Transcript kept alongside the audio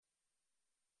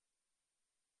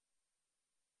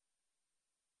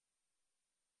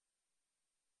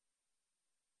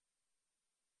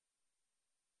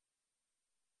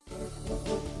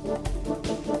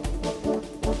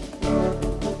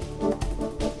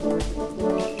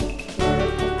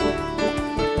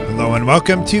Hello and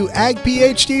welcome to Ag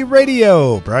PhD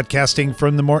Radio, broadcasting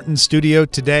from the Morton studio.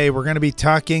 Today we're going to be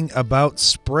talking about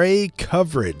spray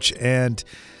coverage, and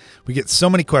we get so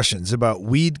many questions about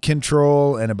weed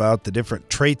control and about the different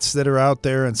traits that are out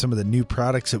there and some of the new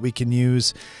products that we can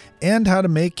use and how to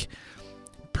make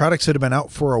products that have been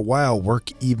out for a while work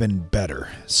even better.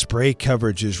 Spray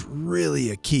coverage is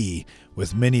really a key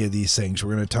with many of these things.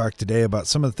 We're going to talk today about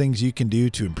some of the things you can do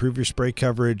to improve your spray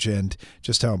coverage and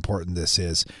just how important this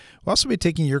is. We'll also be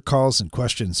taking your calls and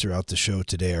questions throughout the show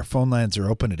today. Our phone lines are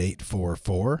open at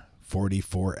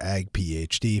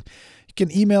 844-44-AG-PHD. You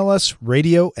can email us,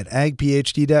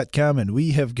 radio@agphd.com, and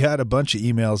we have got a bunch of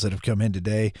emails that have come in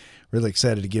today. Really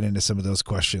excited to get into some of those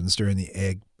questions during the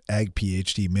Ag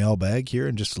PhD mailbag here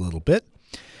in just a little bit.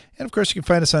 And of course, you can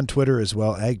find us on Twitter as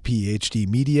well, Ag PhD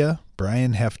Media,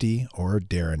 Brian Hefty, or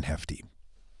Darren Hefty.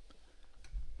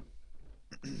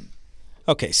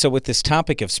 Okay, so with this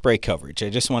topic of spray coverage, I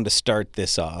just wanted to start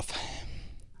this off.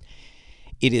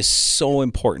 It is so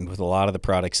important with a lot of the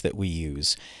products that we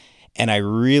use, and I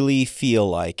really feel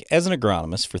like, as an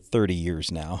agronomist for 30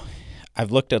 years now,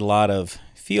 I've looked at a lot of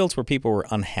fields where people were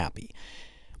unhappy.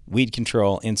 Weed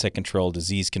control, insect control,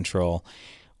 disease control,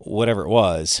 whatever it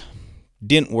was,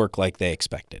 didn't work like they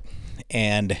expected.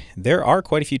 And there are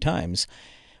quite a few times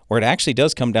where it actually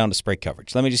does come down to spray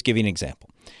coverage. Let me just give you an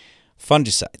example.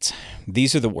 Fungicides.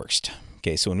 These are the worst.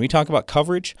 Okay, so when we talk about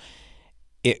coverage,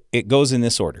 it goes in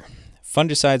this order.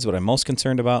 Fungicides, what I'm most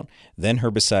concerned about, then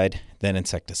herbicide, then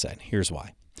insecticide. Here's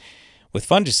why. With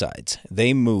fungicides,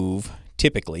 they move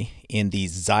typically in the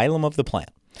xylem of the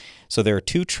plant. So there are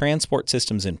two transport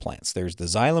systems in plants. There's the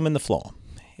xylem and the phloem.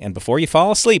 And before you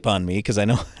fall asleep on me, because I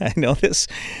know this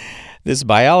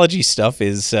biology stuff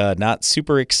is not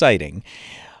super exciting,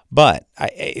 but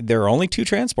there are only two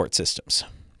transport systems.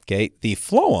 Okay, the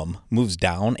phloem moves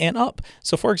down and up.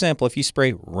 So, for example, if you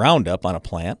spray Roundup on a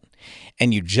plant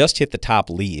and you just hit the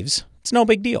top leaves, it's no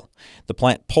big deal. The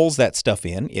plant pulls that stuff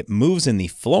in. It moves in the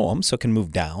phloem, so it can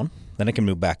move down. Then it can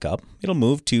move back up. It'll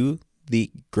move to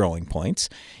the growing points.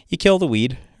 You kill the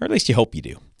weed, or at least you hope you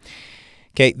do.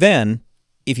 Okay, then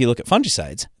if you look at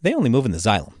fungicides, they only move in the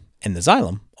xylem, and the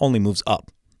xylem only moves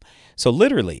up. So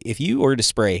literally, if you were to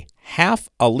spray half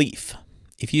a leaf,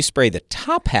 if you spray the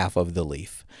top half of the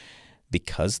leaf,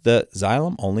 because the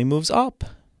xylem only moves up,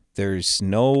 there's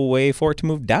no way for it to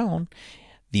move down.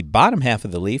 The bottom half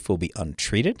of the leaf will be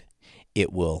untreated. It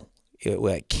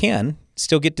can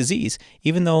still get disease,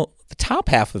 even though the top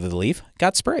half of the leaf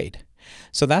got sprayed.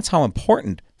 So that's how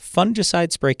important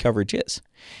fungicide spray coverage is.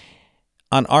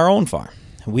 On our own farm,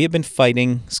 we have been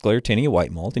fighting Sclerotinia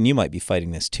white mold, and you might be fighting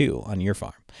this too on your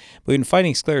farm. We've been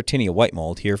fighting Sclerotinia white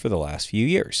mold here for the last few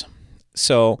years.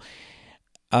 So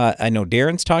I know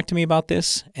Darren's talked to me about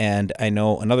this, and I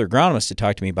know another agronomist had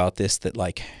talked to me about this, that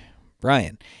like,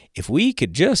 Brian, if we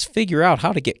could just figure out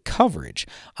how to get coverage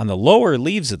on the lower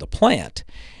leaves of the plant,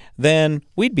 then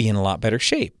we'd be in a lot better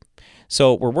shape.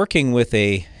 So we're working with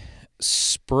a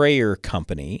sprayer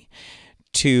company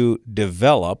to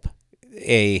develop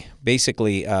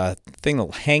basically a thing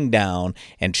that'll hang down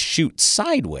and shoot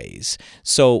sideways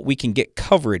so we can get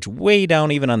coverage way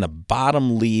down even on the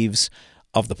bottom leaves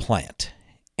of the plant.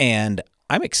 And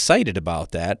I'm excited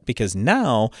about that because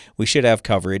now we should have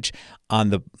coverage on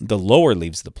the lower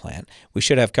leaves of the plant. We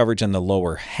should have coverage on the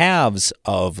lower halves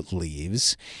of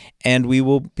leaves, and we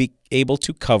will be able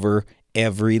to cover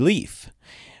every leaf.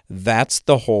 That's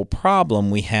the whole problem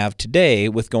we have today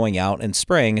with going out and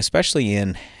spraying, especially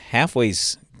in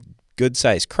halfway's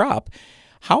good-sized crop.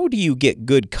 How do you get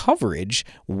good coverage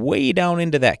way down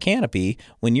into that canopy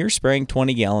when you're spraying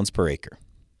 20 gallons per acre?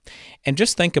 And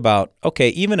just think about, okay,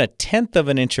 even a tenth of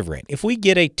an inch of rain. If we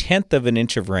get a tenth of an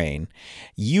inch of rain,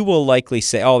 you will likely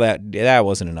say, oh, that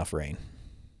wasn't enough rain,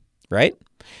 right?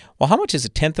 Well, how much is a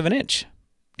tenth of an inch?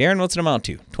 Darren, what's it amount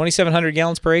to? 2,700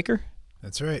 gallons per acre?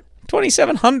 That's right.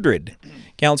 2,700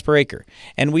 gallons per acre.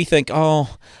 And we think,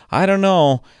 oh, I don't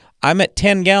know. I'm at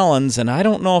 10 gallons, and I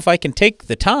don't know if I can take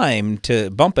the time to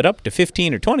bump it up to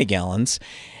 15 or 20 gallons.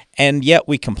 And yet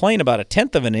we complain about a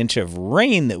tenth of an inch of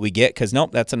rain that we get because,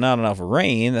 nope, that's not enough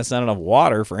rain. That's not enough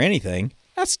water for anything.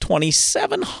 That's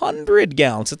 2,700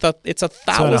 gallons. It's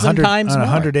 1,000 times more. On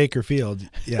a 100-acre field.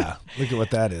 Yeah, look at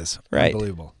what that is. Right.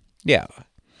 Unbelievable. Yeah.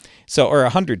 So, or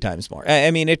 100 times more.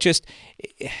 I mean, it just,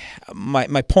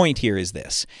 my point here is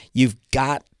this. You've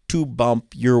got to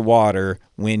bump your water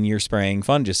when you're spraying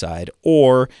fungicide,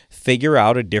 or figure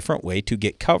out a different way to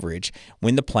get coverage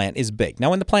when the plant is big.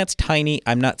 Now, when the plant's tiny,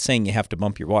 I'm not saying you have to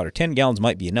bump your water. 10 gallons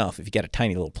might be enough if you got a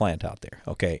tiny little plant out there,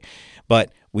 okay?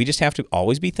 But We just have to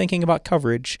always be thinking about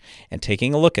coverage and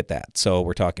taking a look at that. So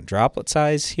we're talking droplet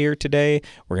size here today.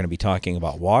 We're going to be talking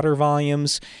about water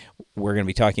volumes. We're going to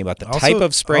be talking about the type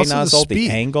of spray nozzle, the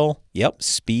angle. Yep,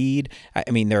 speed.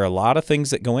 I mean, there are a lot of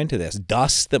things that go into this.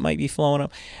 Dust that might be flowing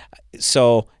up.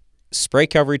 So spray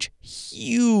coverage,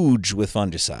 huge with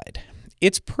fungicide.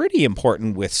 It's pretty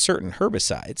important with certain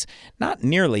herbicides, not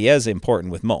nearly as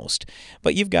important with most,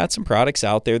 but you've got some products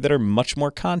out there that are much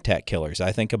more contact killers.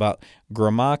 I think about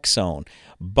Gramoxone,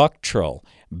 Buctril,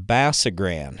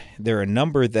 Basagran. There are a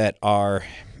number that are,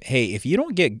 hey, if you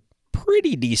don't get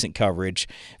pretty decent coverage,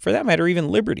 for that matter, even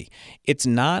Liberty, it's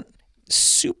not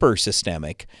super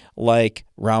systemic like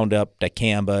Roundup,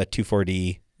 Dicamba,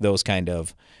 2,4-D, those kind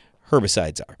of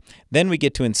herbicides are. Then we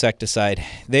get to insecticide.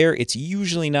 There, it's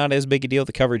usually not as big a deal.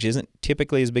 The coverage isn't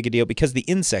typically as big a deal because the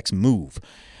insects move.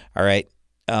 All right.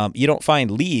 You don't find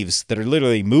leaves that are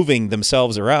literally moving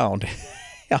themselves around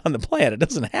on the plant. It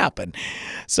doesn't happen.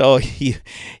 So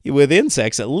with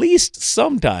insects, at least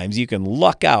sometimes you can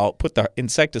luck out, put the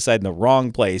insecticide in the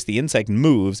wrong place. The insect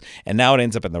moves, and now it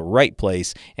ends up in the right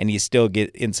place, and you still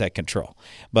get insect control.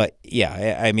 But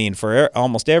yeah, I mean, for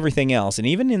almost everything else, and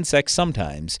even insects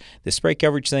sometimes, the spray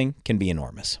coverage thing can be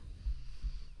enormous.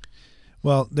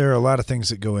 Well, there are a lot of things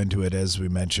that go into it, as we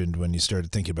mentioned, when you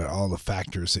started thinking about all the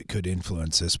factors that could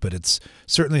influence this. But it's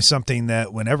certainly something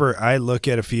that whenever I look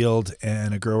at a field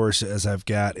and a grower says, I've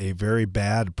got a very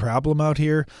bad problem out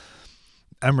here,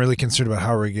 I'm really concerned about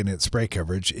how we're going to get spray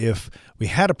coverage. If we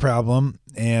had a problem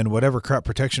and whatever crop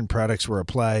protection products were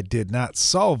applied did not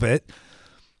solve it,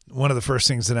 one of the first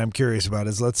things that I'm curious about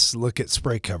is let's look at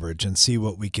spray coverage and see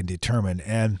what we can determine.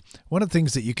 And one of the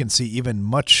things that you can see even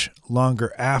much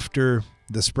longer after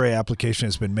the spray application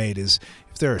has been made is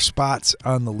if there are spots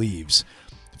on the leaves.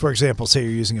 For example, say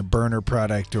you're using a burner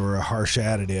product or a harsh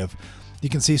additive, you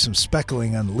can see some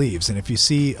speckling on the leaves. And if you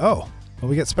see,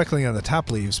 we got speckling on the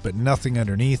top leaves, but nothing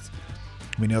underneath,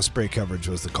 we know spray coverage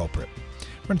was the culprit.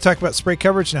 We're going to talk about spray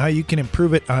coverage and how you can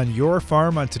improve it on your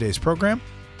farm on today's program.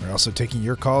 We're also taking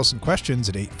your calls and questions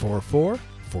at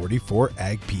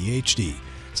 844-44-AG-PHD.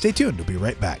 Stay tuned. We'll be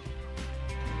right back.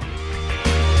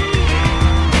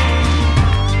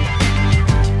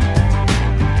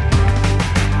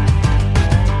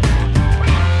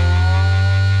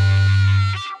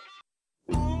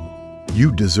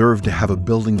 You deserve to have a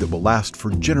building that will last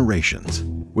for generations.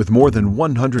 With more than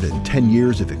 110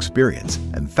 years of experience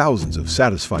and thousands of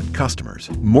satisfied customers,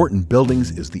 Morton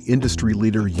Buildings is the industry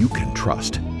leader you can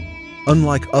trust.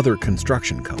 Unlike other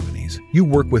construction companies, you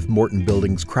work with Morton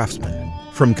Buildings craftsmen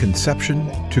from conception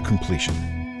to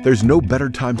completion. There's no better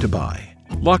time to buy.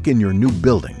 Lock in your new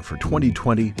building for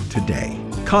 2020 today.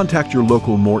 Contact your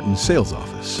local Morton sales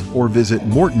office or visit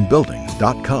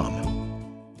mortonbuildings.com.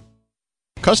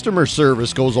 Customer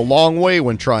service goes a long way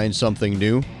when trying something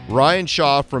new. Ryan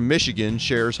Shaw from Michigan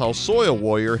shares how Soil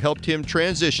Warrior helped him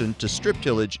transition to strip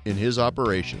tillage in his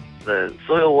operation. The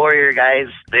Soil Warrior guys,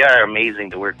 they are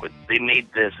amazing to work with. They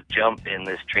made this jump in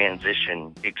this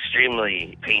transition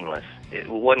extremely painless.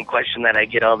 One question that I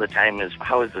get all the time is,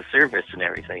 how is the service and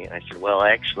everything? And I said, well,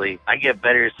 actually, I get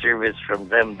better service from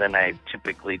them than I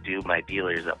typically do my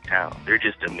dealers uptown. They're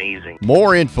just amazing.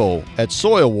 More info at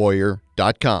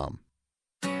soilwarrior.com.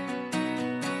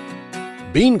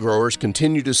 Bean growers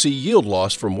continue to see yield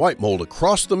loss from white mold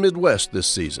across the Midwest this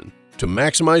season. To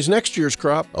maximize next year's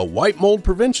crop, a white mold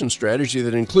prevention strategy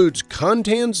that includes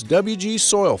Contans WG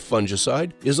soil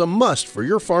fungicide is a must for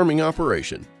your farming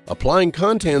operation. Applying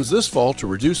Contans this fall to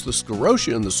reduce the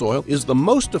sclerotia in the soil is the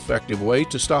most effective way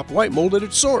to stop white mold at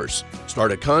its source.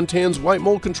 Start a Contans white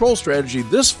mold control strategy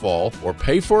this fall or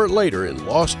pay for it later in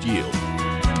lost yield.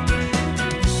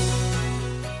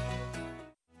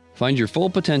 Find your full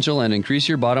potential and increase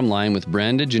your bottom line with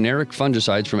branded generic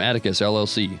fungicides from Atticus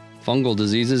LLC. Fungal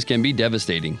diseases can be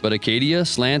devastating, but Acadia,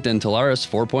 Slant, and Talaris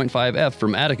 4.5F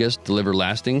from Atticus deliver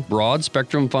lasting,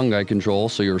 broad-spectrum fungi control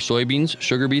so your soybeans,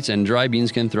 sugar beets, and dry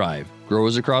beans can thrive.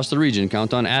 Growers across the region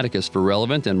count on Atticus for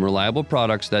relevant and reliable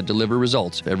products that deliver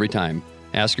results every time.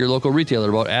 Ask your local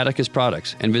retailer about Atticus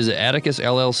products and visit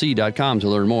atticusllc.com to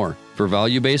learn more. For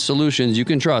value-based solutions you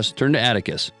can trust, turn to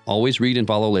Atticus. Always read and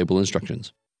follow label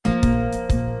instructions.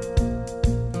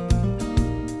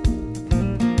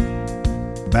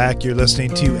 Back, you're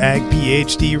listening to Ag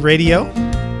PhD Radio,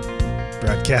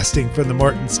 broadcasting from the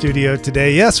Morton studio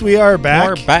today. Yes, we are back.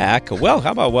 We're back. Well,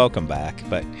 how about welcome back?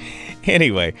 But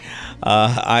anyway,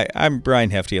 I'm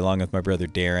Brian Hefty along with my brother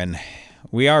Darren.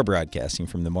 We are broadcasting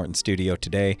from the Morton studio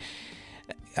today.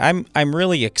 I'm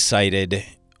really excited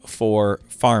for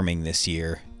farming this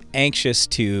year. Anxious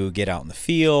to get out in the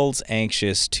fields,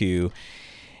 anxious to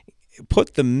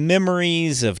put the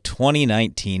memories of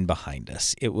 2019 behind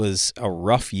us. It was a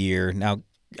rough year. Now,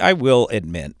 I will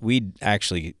admit, we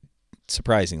actually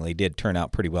surprisingly did turn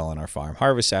out pretty well on our farm.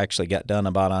 Harvest actually got done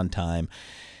about on time.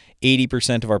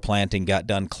 80% of our planting got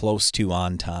done close to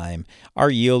on time.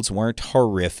 Our yields weren't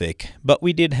horrific, but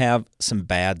we did have some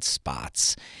bad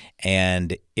spots,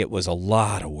 and it was a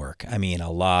lot of work. I mean, a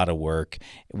lot of work.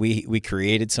 We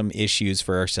created some issues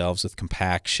for ourselves with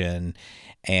compaction,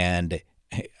 and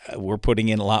we're putting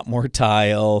in a lot more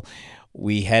tile.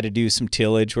 We had to do some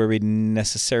tillage where we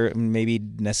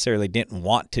necessarily didn't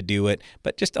want to do it,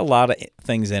 but just a lot of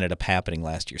things ended up happening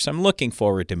last year. So I'm looking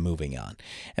forward to moving on.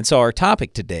 And so our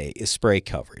topic today is spray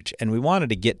coverage, and we wanted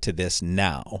to get to this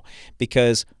now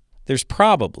because there's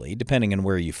probably, depending on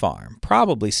where you farm,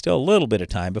 probably still a little bit of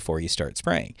time before you start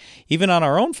spraying. Even on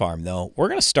our own farm, though, we're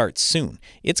going to start soon.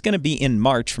 It's going to be in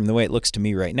March from the way it looks to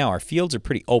me right now. Our fields are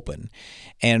pretty open,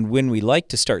 and when we like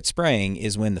to start spraying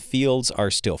is when the fields are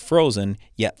still frozen,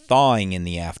 yet thawing in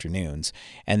the afternoons,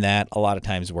 and that a lot of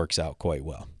times works out quite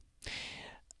well.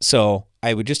 So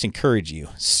I would just encourage you,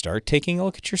 start taking a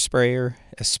look at your sprayer,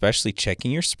 especially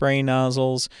checking your spray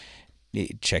nozzles,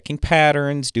 checking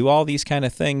patterns, do all these kind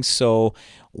of things. So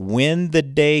when the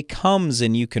day comes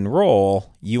and you can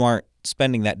roll, you aren't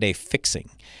spending that day fixing.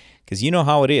 Because you know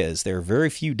how it is. There are very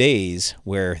few days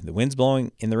where the wind's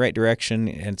blowing in the right direction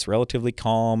and it's relatively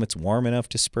calm. It's warm enough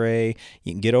to spray.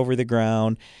 You can get over the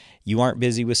ground. You aren't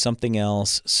busy with something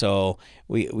else. So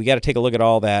we got to take a look at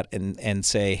all that and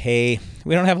say, hey,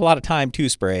 we don't have a lot of time to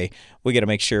spray. We got to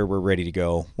make sure we're ready to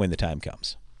go when the time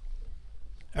comes.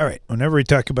 All right. Whenever we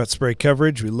talk about spray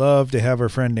coverage, we love to have our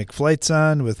friend Nick Flights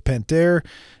on with Pentair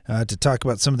to talk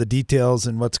about some of the details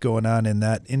and what's going on in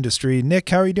that industry. Nick,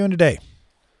 how are you doing today?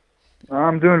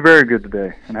 I'm doing very good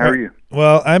today. And how are you?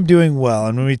 Well, I'm doing well.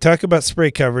 And when we talk about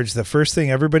spray coverage, the first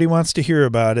thing everybody wants to hear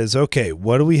about is, okay,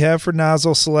 what do we have for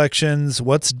nozzle selections?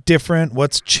 What's different?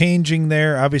 What's changing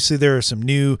there? Obviously, there are some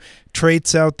new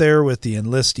traits out there with the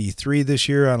Enlist E3 this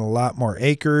year on a lot more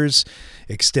acres.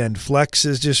 Extend Flex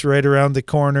is just right around the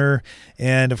corner.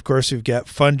 And, of course, we've got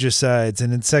fungicides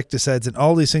and insecticides and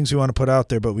all these things we want to put out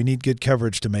there, but we need good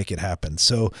coverage to make it happen.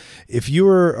 So if you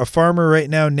were a farmer right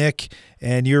now, Nick,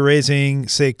 and you're raising,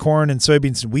 say, corn and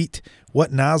soybeans and wheat,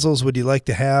 what nozzles would you like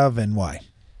to have and why?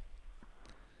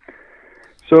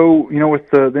 So, with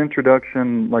the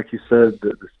introduction, like you said,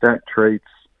 the stack traits,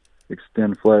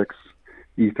 Extend Flex,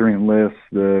 E3 Enlist,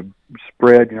 the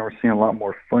spread, we're seeing a lot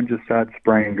more fungicide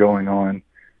spraying going on.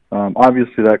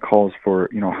 Obviously, that calls for,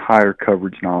 higher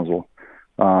coverage nozzle.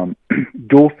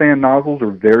 Dual fan nozzles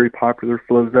are very popular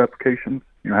for those applications.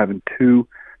 Having two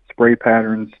spray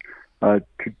patterns,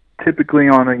 typically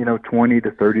on a 20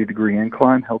 to 30 degree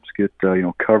incline helps get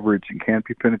coverage and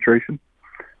canopy penetration,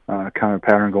 kind of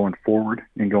pattern going forward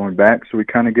and going back. So we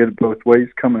kind of get it both ways,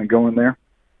 coming and going there.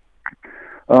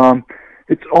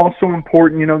 It's also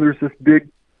important,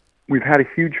 we've had a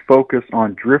huge focus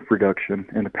on drift reduction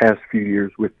in the past few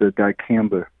years with the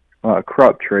dicamba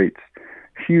crop traits.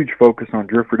 Huge focus on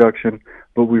drift reduction,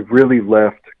 but we've really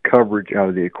left coverage out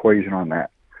of the equation on that.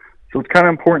 So it's kind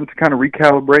of important to kind of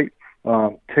recalibrate.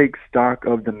 Take stock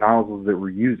of the nozzles that we're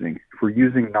using. If we're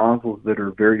using nozzles that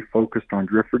are very focused on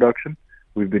drift reduction,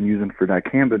 we've been using for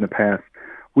dicamba in the past,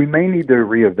 we may need to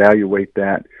reevaluate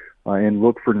that and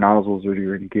look for nozzles that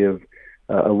are going to give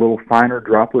a little finer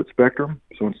droplet spectrum.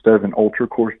 So instead of an ultra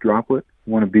coarse droplet,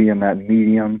 we want to be in that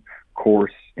medium,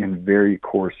 coarse, and very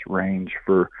coarse range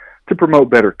to promote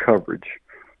better coverage.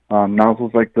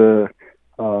 Nozzles like the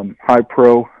High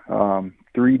Pro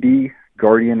 3D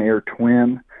Guardian Air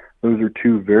Twin, those are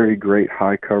two very great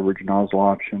high coverage nozzle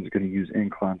options. Going to use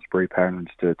incline spray patterns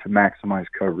to maximize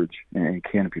coverage and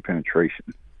canopy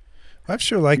penetration. I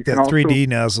sure like that 3D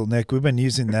nozzle, Nick. We've been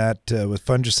using that with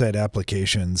fungicide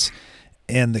applications,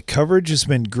 and the coverage has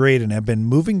been great, and I've been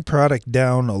moving product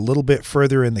down a little bit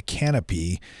further in the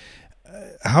canopy.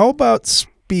 How about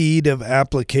speed of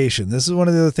application? This is one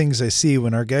of the other things I see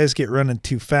when our guys get running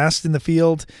too fast in the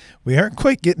field. We aren't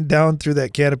quite getting down through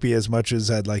that canopy as much as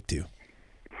I'd like to.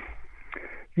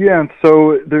 Yeah, and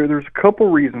so there's a couple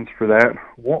reasons for that.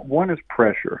 One is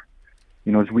pressure.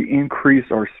 As we increase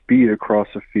our speed across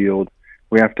a field,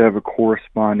 we have to have a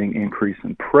corresponding increase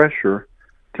in pressure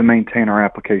to maintain our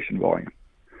application volume.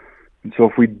 And so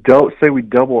if we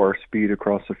double our speed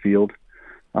across the field,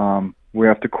 we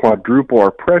have to quadruple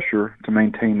our pressure to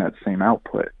maintain that same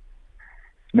output.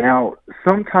 Now,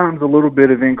 sometimes a little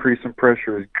bit of increase in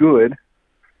pressure is good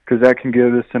because that can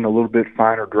give us in a little bit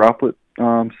finer droplet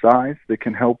size that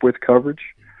can help with coverage.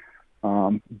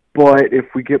 But if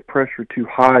we get pressure too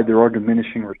high, there are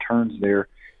diminishing returns there,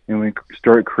 and we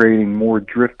start creating more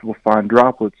driftable fine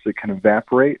droplets that can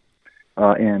evaporate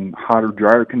in hotter,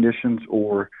 drier conditions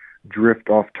or drift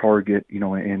off target,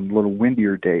 in little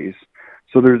windier days.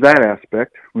 So there's that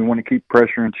aspect. We want to keep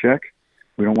pressure in check.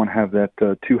 We don't want to have that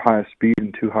too high a speed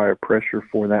and too high a pressure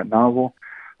for that nozzle.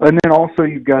 And then also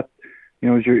you've got,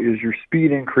 as your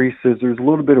speed increases, there's a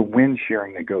little bit of wind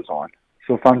shearing that goes on.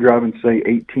 So if I'm driving, say,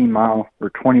 18 mile or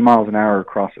 20 miles an hour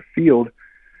across a field,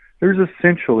 there's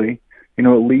essentially, at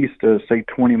least say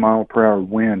 20 mile per hour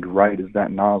wind right as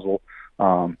that nozzle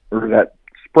or that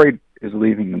spray is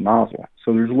leaving the nozzle.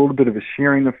 So there's a little bit of a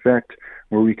shearing effect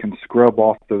where we can scrub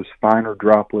off those finer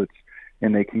droplets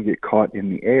and they can get caught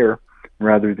in the air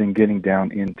rather than getting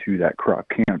down into that crop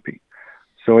canopy.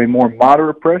 So a more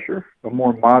moderate pressure, a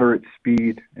more moderate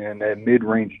speed, and a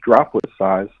mid-range droplet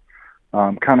size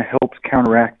kind of helps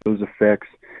counteract those effects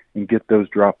and get those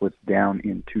droplets down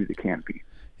into the canopy.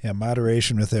 Yeah,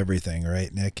 moderation with everything,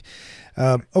 right, Nick?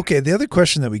 Okay, the other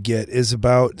question that we get is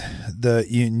about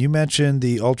you mentioned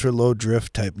the ultra-low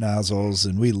drift type nozzles,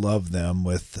 and we love them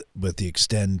with the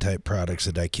Extend type products,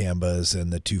 the Dicambas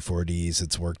and the 2,4-Ds.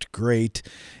 It's worked great,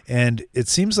 and it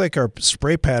seems like our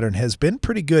spray pattern has been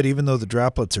pretty good, even though the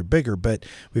droplets are bigger, but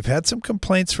we've had some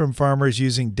complaints from farmers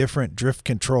using different drift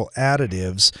control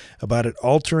additives about it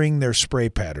altering their spray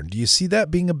pattern. Do you see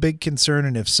that being a big concern,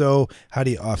 and if so, how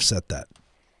do you offset that?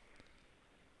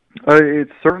 It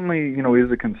certainly,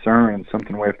 is a concern and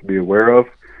something we have to be aware of.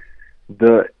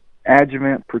 The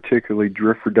adjuvant, particularly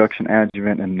drift reduction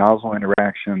adjuvant and nozzle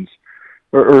interactions,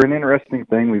 are an interesting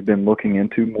thing we've been looking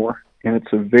into more, and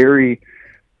it's a very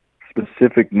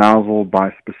specific nozzle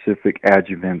by specific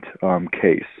adjuvant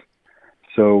case.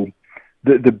 So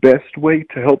the best way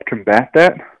to help combat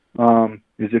that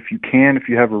is if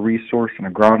you have a resource, an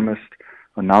agronomist,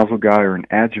 a nozzle guy, or an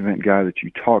adjuvant guy that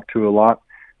you talk to a lot,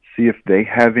 see if they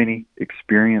have any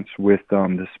experience with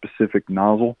the specific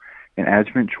nozzle and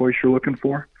adjuvant choice you're looking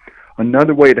for.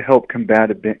 Another way to help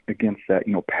combat against that,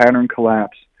 pattern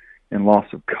collapse and loss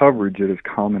of coverage that is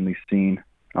commonly seen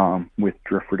with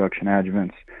drift reduction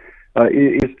adjuvants,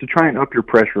 is to try and up your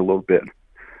pressure a little bit.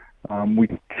 We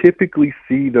typically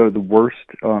see the worst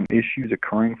issues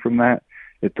occurring from that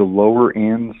at the lower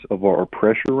ends of our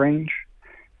pressure range,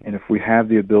 and if we have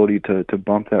the ability to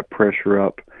bump that pressure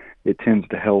up, it tends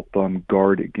to help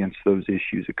guard against those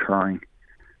issues occurring.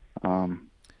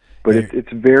 But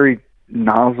it's very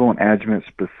nozzle and adjuvant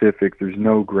specific. There's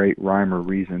no great rhyme or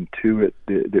reason to it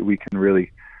that we can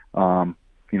really,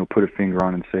 put a finger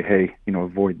on and say, hey,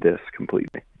 avoid this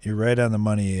completely. You're right on the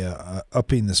money.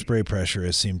 Upping the spray pressure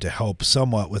has seemed to help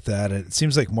somewhat with that. It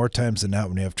seems like more times than not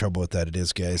when you have trouble with that, it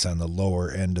is guys on the lower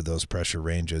end of those pressure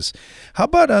ranges. How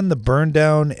about on the burn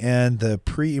down and the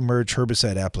pre-emerge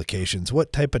herbicide applications?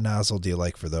 What type of nozzle do you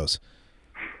like for those?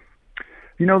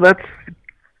 That's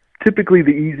typically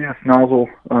the easiest nozzle,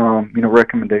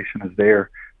 recommendation is there.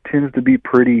 Tends to be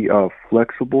pretty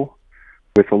flexible.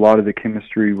 With a lot of the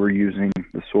chemistry we're using,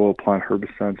 the soil applied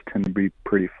herbicides tend to be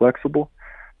pretty flexible.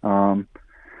 So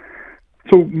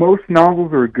most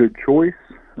nozzles are a good choice.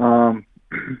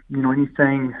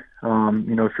 Anything,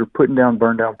 if you're putting down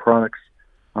burn down products,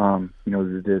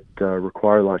 that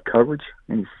require a lot of coverage,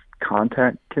 any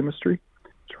contact chemistry,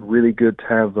 it's really good to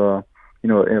have, a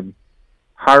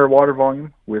higher water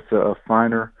volume with a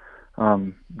finer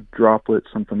droplet,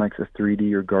 something like the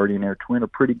 3D or Guardian Air Twin are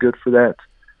pretty good for that.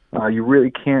 You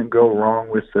really can't go wrong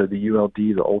with the ULD,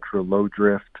 the ultra low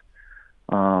drift.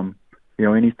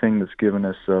 Anything that's given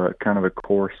us kind of a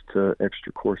coarse to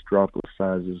extra coarse droplet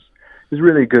size is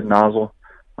really a good nozzle.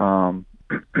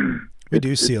 We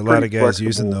do see a lot of guys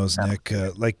using those, Nick.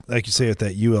 Like you say with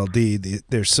that ULD,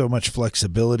 there's so much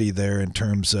flexibility there in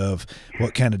terms of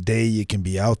what kind of day you can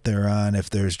be out there on. If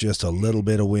there's just a little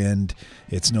bit of wind,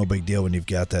 it's no big deal when you've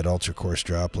got that ultra coarse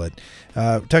droplet.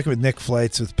 Talking with Nick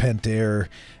Fleitz with Pentair.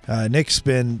 Nick's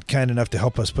been kind enough to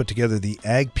help us put together the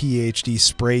Ag PhD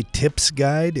Spray Tips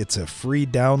Guide. It's a free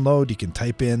download. You can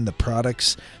type in the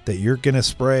products that you're going to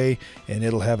spray, and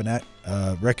it'll have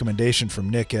a recommendation from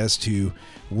Nick as to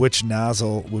which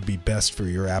nozzle would be best for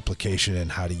your application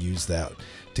and how to use that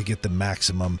to get the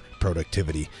maximum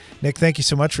productivity. Nick, thank you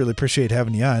so much. Really appreciate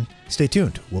having you on. Stay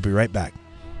tuned. We'll be right back.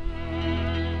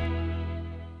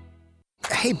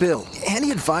 Hey, Bill, any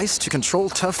advice to control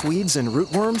tough weeds and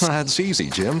rootworms? That's easy,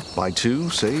 Jim. Buy 2,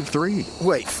 save 3.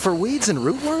 Wait, for weeds and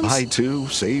rootworms? Buy 2,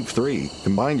 save 3.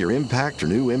 Combine your Impact or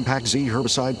new Impact Z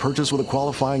herbicide purchase with a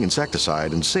qualifying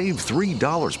insecticide and save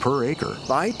 $3 per acre.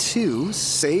 Buy 2,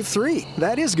 save 3.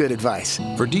 That is good advice.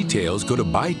 For details, go to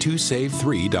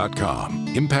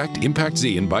buy2save3.com. Impact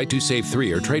Z, and Buy 2 Save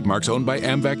 3 are trademarks owned by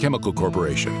AMVAC Chemical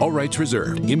Corporation. All rights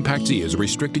reserved. Impact Z is a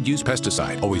restricted-use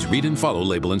pesticide. Always read and follow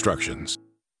label instructions.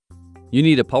 You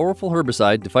need a powerful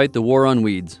herbicide to fight the war on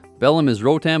weeds. Bellum is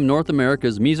Rotam North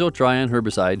America's mesotrione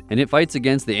herbicide, and it fights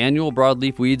against the annual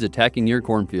broadleaf weeds attacking your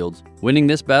cornfields. Winning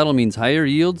this battle means higher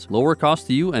yields, lower cost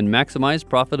to you, and maximized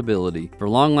profitability. For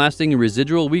long-lasting and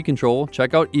residual weed control,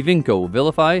 check out Evinco,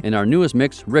 Vilify, and our newest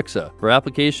mix, Rixa. For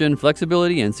application,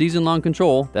 flexibility, and season-long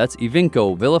control, that's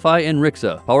Evinco, Vilify, and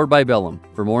Rixa, powered by Bellum.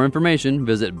 For more information,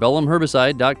 visit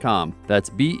BellumHerbicide.com. That's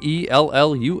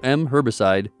BELLUM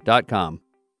herbicide.com.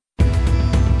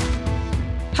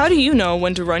 How do you know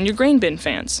when to run your grain bin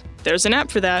fans? There's an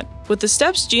app for that. With the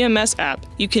Steps GMS app,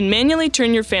 you can manually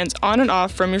turn your fans on and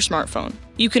off from your smartphone.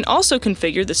 You can also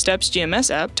configure the Steps GMS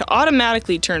app to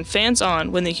automatically turn fans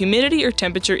on when the humidity or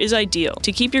temperature is ideal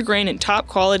to keep your grain in top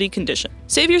quality condition.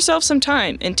 Save yourself some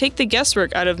time and take the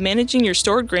guesswork out of managing your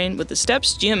stored grain with the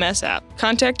Steps GMS app.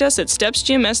 Contact us at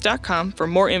stepsgms.com for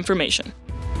more information.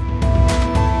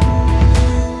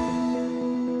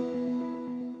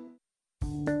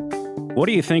 What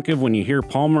do you think of when you hear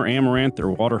Palmer Amaranth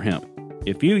or water hemp?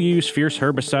 If you use Fierce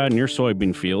herbicide in your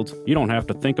soybean fields, you don't have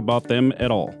to think about them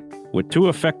at all. With 2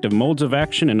 effective modes of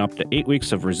action and up to 8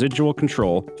 weeks of residual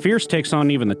control, Fierce takes on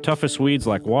even the toughest weeds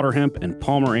like water hemp and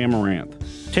Palmer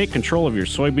Amaranth. Take control of your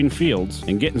soybean fields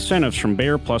and get incentives from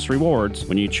Bayer Plus Rewards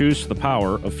when you choose the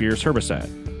power of Fierce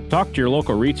herbicide. Talk to your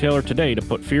local retailer today to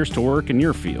put Fierce to work in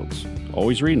your fields.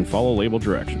 Always read and follow label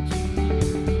directions.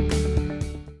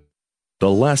 The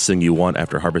last thing you want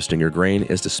after harvesting your grain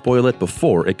is to spoil it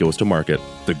before it goes to market.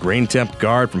 The Grain Temp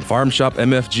Guard from Farm Shop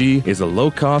MFG is a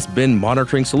low-cost bin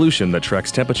monitoring solution that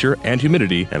tracks temperature and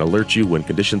humidity and alerts you when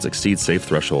conditions exceed safe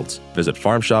thresholds. Visit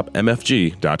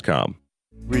farmshopmfg.com.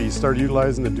 We started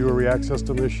utilizing the Dual React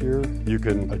system this year. You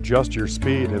can adjust your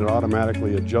speed and it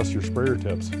automatically adjusts your sprayer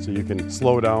tips. So you can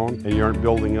slow down and you aren't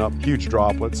building up huge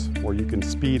droplets, or you can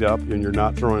speed up and you're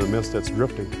not throwing a mist that's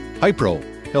drifting. Hypro,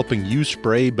 helping you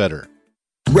spray better.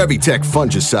 Revitec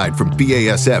fungicide from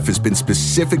BASF has been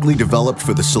specifically developed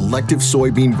for the selective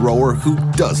soybean grower who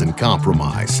doesn't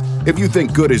compromise. If you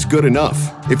think good is good enough,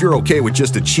 if you're okay with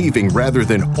just achieving rather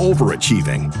than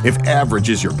overachieving, if average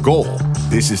is your goal,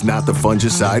 this is not the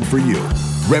fungicide for you.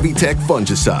 Revitec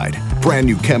fungicide, brand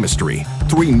new chemistry,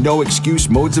 3 no-excuse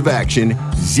modes of action,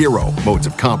 0 modes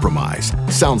of compromise.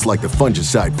 Sounds like the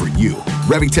fungicide for you.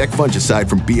 Revitec fungicide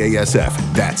from BASF.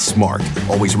 That's smart.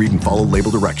 Always read and follow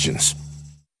label directions.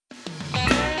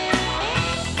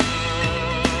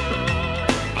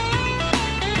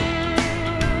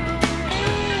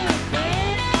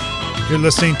 You're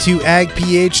listening to Ag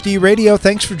PhD Radio.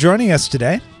 Thanks for joining us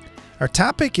today. Our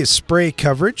topic is spray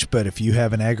coverage, but if you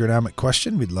have an agronomic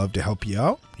question, we'd love to help you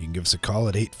out. You can give us a call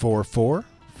at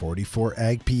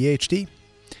 844-44-AG-PhD.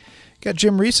 Got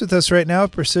Jim Reese with us right now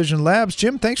at Precision Labs.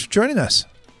 Jim, thanks for joining us.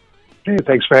 Hey,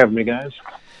 thanks for having me, guys.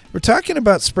 We're talking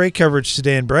about spray coverage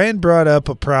today, and Brian brought up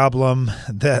a problem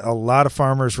that a lot of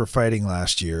farmers were fighting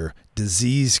last year,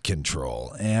 disease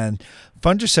control. And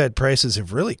fungicide prices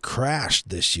have really crashed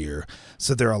this year,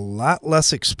 so they're a lot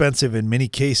less expensive in many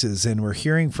cases, and we're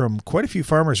hearing from quite a few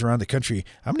farmers around the country,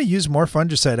 I'm going to use more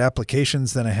fungicide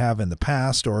applications than I have in the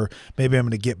past, or maybe I'm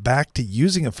going to get back to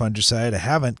using a fungicide. I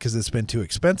haven't because it's been too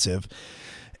expensive.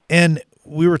 And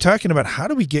we were talking about how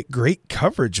do we get great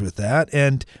coverage with that,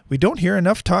 and we don't hear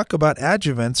enough talk about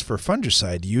adjuvants for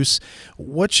fungicide use.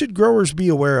 What should growers be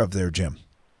aware of there, Jim?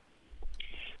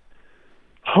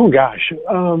 Oh, gosh.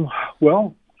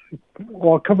 Well,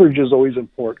 coverage is always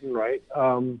important, right?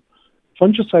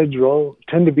 Fungicides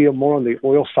tend to be more on the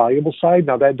oil-soluble side.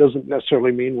 Now, that doesn't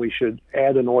necessarily mean we should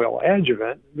add an oil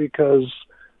adjuvant because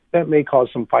that may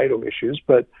cause some phyto issues,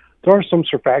 but there are some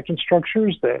surfactant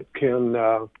structures that can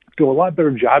do a lot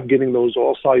better job getting those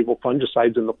oil-soluble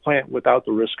fungicides in the plant without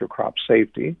the risk of crop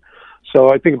safety.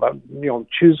 So I think about,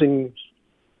 choosing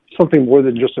something more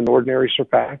than just an ordinary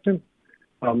surfactant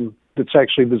that's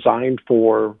actually designed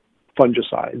for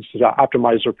fungicides to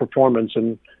optimize their performance.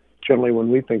 And generally, when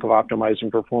we think of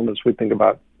optimizing performance, we think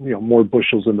about more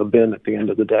bushels in the bin at the end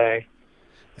of the day.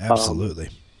 Absolutely.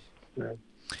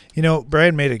 You know,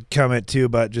 Brian made a comment too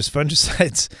about just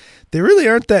fungicides. They really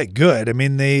aren't that good. I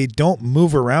mean, they don't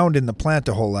move around in the plant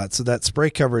a whole lot, so that spray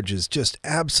coverage is just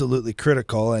absolutely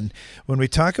critical. And when we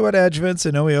talk about adjuvants,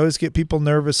 I know we always get people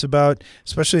nervous about,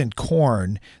 especially in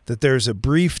corn, that there's a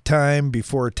brief time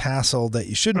before tassel that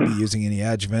you shouldn't be using any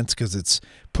adjuvants because it's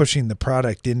pushing the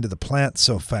product into the plant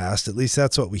so fast. At least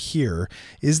that's what we hear.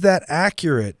 Is that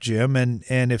accurate, Jim? And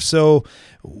if so,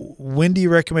 when do you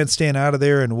recommend staying out of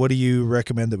there, and what do you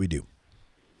recommend that we do?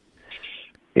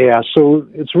 Yeah, so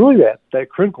it's really that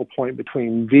critical point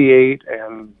between V8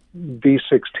 and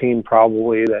V16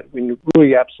 probably that we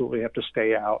really absolutely have to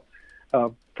stay out.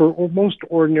 For most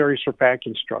ordinary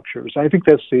surfactant structures, I think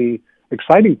that's the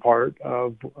exciting part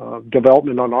of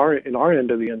development in our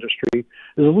end of the industry, is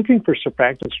looking for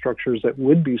surfactant structures that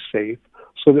would be safe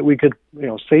so that we could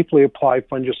safely apply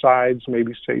fungicides,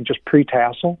 maybe say just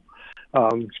pre-tassel,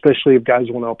 especially if guys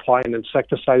want to apply an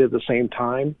insecticide at the same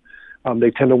time.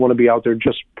 They tend to want to be out there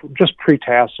just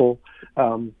pre-tassel.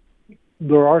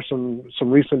 There are some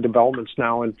recent developments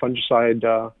now in fungicide,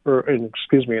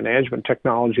 in adjuvant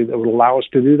technology that would allow us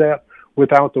to do that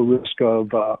without the risk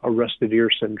of arrested ear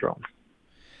syndrome.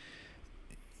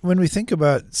 When we think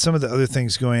about some of the other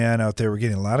things going on out there, we're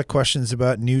getting a lot of questions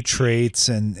about new traits,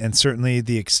 and certainly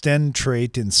the Extend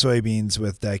trait in soybeans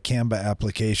with dicamba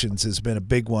applications has been a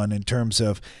big one in terms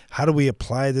of how do we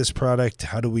apply this product,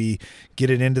 how do we get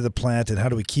it into the plant, and how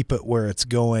do we keep it where it's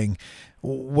going.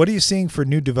 What are you seeing for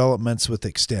new developments with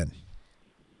Extend?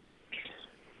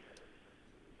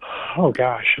 Oh,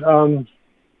 gosh. I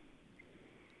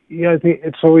think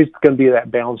it's always going to be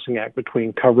that balancing act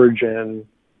between coverage and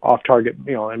off-target,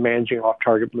 and managing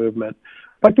off-target movement.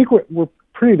 But I think we're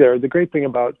pretty there. The great thing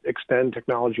about Extend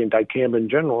technology and dicamba in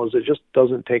general is it just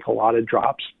doesn't take a lot of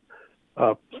drops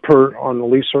on the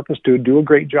leaf surface to do a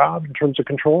great job in terms of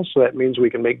control. So that means we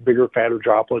can make bigger, fatter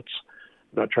droplets.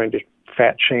 I'm not trying to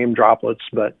fat shame droplets,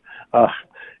 but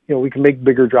we can make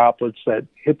bigger droplets that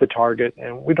hit the target,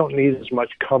 and we don't need as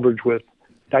much coverage with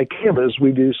dicamba as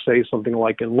we do, say, something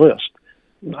like Enlist.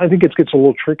 I think it gets a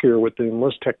little trickier with the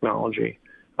Enlist technology.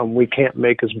 We can't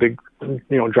make as big,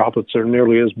 droplets that are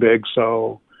nearly as big,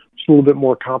 so it's a little bit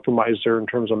more compromised there in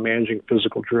terms of managing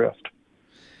physical drift.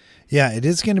 Yeah, it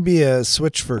is going to be a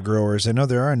switch for growers. I know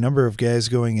there are a number of guys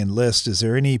going Enlist. Is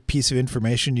there any piece of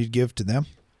information you'd give to them?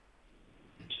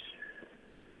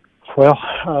 Well,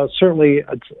 certainly,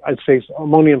 I'd say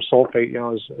ammonium sulfate,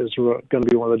 is going to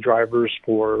be one of the drivers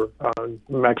for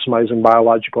maximizing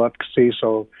biological efficacy.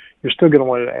 So you're still going to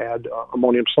want to add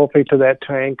ammonium sulfate to that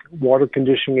tank. Water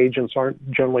conditioning agents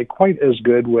aren't generally quite as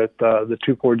good with the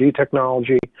 2,4-D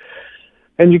technology.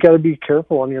 And you got to be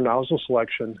careful on your nozzle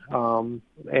selection.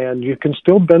 And you can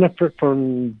still benefit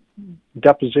from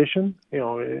deposition,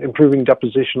 improving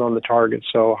deposition on the target.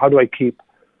 So how do I keep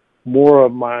more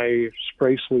of my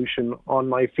spray solution on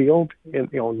my field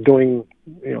and, doing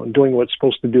what it's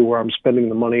supposed to do, where I'm spending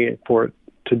the money for it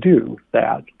to do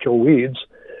that, kill weeds.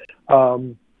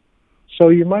 So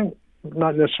you might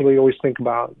not necessarily always think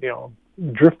about,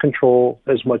 drift control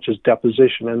as much as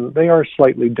deposition, and they are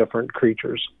slightly different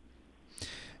creatures.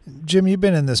 Jim, you've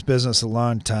been in this business a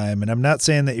long time, and I'm not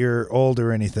saying that you're old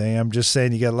or anything. I'm just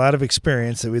saying you got a lot of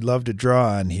experience that we'd love to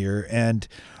draw on here. And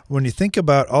when you think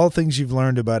about all things you've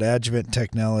learned about adjuvant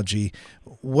technology,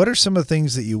 what are some of the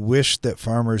things that you wish that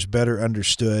farmers better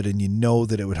understood and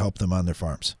that it would help them on their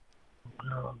farms?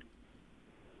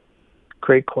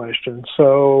 Great question.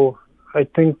 So I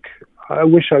think I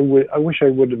wish I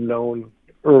would have known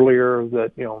earlier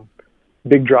that,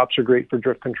 big drops are great for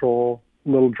drift control,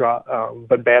 little drop,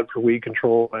 but bad for weed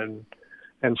control, and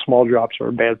small drops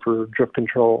are bad for drift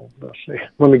control.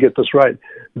 Let me get this right.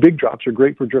 Big drops are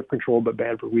great for drift control, but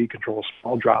bad for weed control.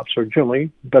 Small drops are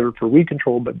generally better for weed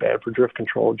control, but bad for drift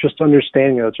control. Just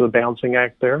understanding that it's a balancing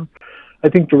act there. I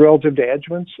think relative to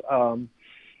adjuvants,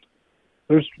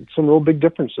 there's some real big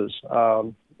differences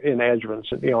in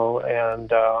adjuvants,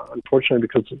 and unfortunately,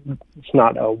 because it's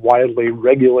not a widely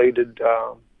regulated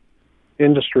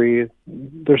industry,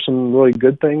 there's some really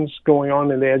good things going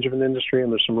on in the adjuvant industry,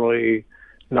 and there's some really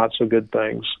not so good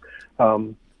things.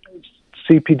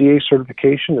 CPDA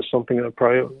certification is something that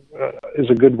probably is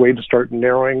a good way to start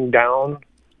narrowing down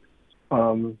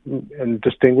and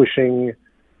distinguishing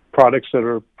products that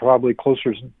are probably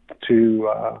closer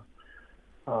to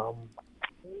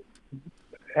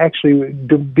actually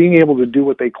being able to do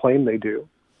what they claim they do,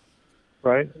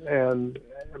 right? And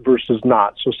versus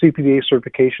not. So CPDA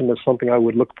certification is something I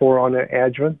would look for on an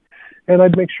adjuvant. And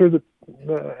I'd make sure that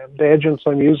the adjuvants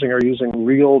I'm using are using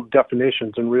real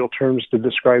definitions and real terms to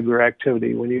describe their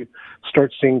activity. When you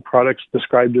start seeing products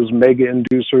described as mega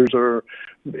inducers or,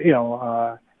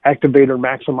 activator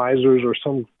maximizers or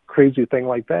some crazy thing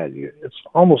like that, it's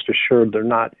almost assured they're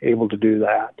not able to do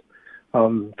that.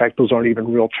 In fact, those aren't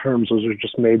even real terms. Those are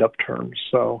just made-up terms.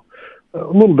 So a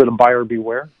little bit of buyer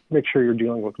beware. Make sure you're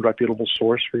dealing with a reputable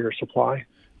source for your supply.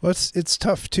 Well, it's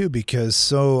tough, too, because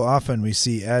so often we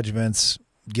see adjuvants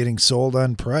getting sold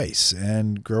on price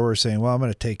and growers saying, well, I'm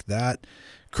going to take that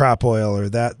crop oil or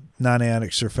that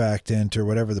non-ionic surfactant or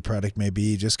whatever the product may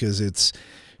be just because it's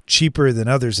cheaper than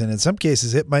others. And in some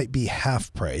cases, it might be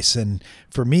half price. And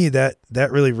for me, that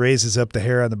really raises up the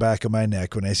hair on the back of my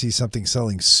neck. When I see something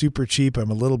selling super cheap,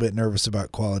 I'm a little bit nervous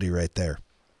about quality right there.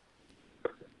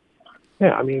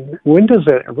 Yeah, I mean, when does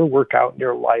that ever work out in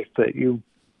your life that you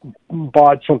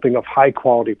bought something of high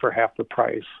quality for half the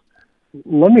price?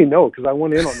 Let me know, because I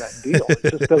went in on that deal.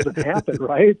 It just doesn't happen,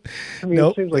 right? I mean,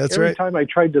 nope, it seems like every time I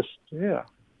tried to,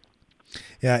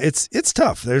 Yeah, it's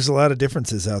tough. There's a lot of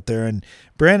differences out there. And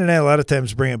Brandon and I a lot of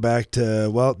times bring it back to,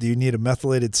 well, do you need a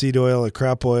methylated seed oil, a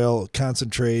crop oil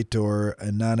concentrate, or a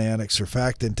non-ionic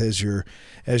surfactant as you're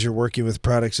working with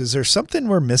products? Is there something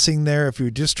we're missing there if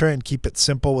we just try and keep it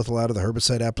simple with a lot of the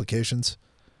herbicide applications?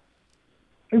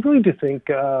 I really do think,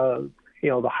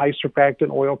 the high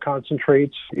surfactant oil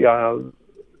concentrates,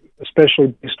 especially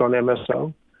based on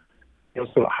MSO. So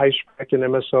the high surfactant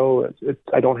MSO,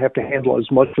 I don't have to handle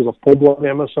as much as a full-blown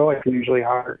MSO. I can usually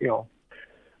handle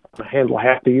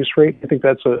half the use rate. I think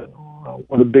that's one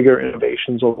of the bigger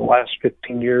innovations over the last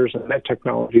 15 years, and that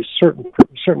technology is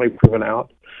certainly proven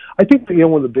out. I think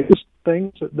one of the biggest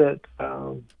things that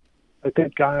I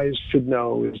think guys should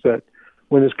know is that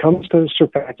when it comes to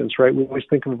surfactants, right, we always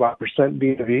think about percent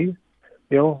B to V.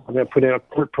 I'm going to put in a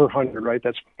part per 100, right?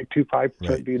 That's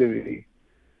 0.25% B to V.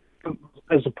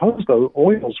 As opposed to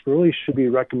oils really should be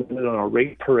recommended on a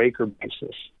rate per acre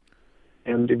basis.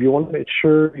 And if you want to make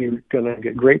sure you're going to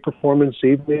get great performance,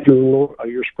 even if your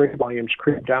spray volumes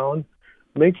creep down,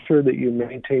 make sure that you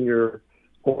maintain your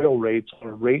oil rates on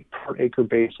a rate per acre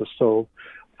basis. So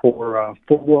for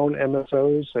full-blown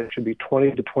MSOs, that should be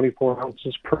 20 to 24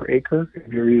 ounces per acre.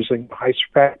 If you're using high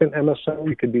surfactant MSO,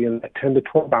 you could be in 10 to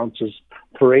 12 ounces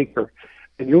per acre.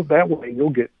 And that way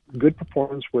you'll get good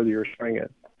performance whether you're spraying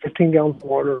it 15 gallons of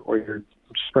water or you're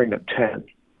spraying at 10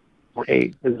 or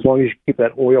 8, as long as you keep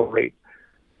that oil rate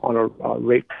on a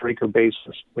rate per acre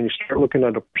basis. When you start looking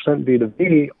at a percent V to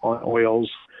V on oils,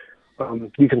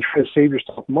 you can try to save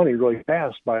yourself money really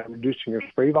fast by reducing your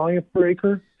spray volume per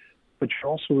acre, but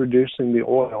you're also reducing the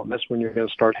oil, and that's when you're going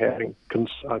to start having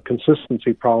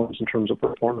consistency problems in terms of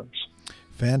performance.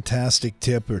 Fantastic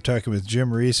tip. We're talking with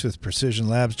Jim Reese with Precision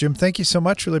Labs. Jim, thank you so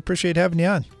much. Really appreciate having you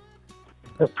on.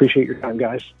 I appreciate your time,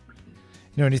 guys.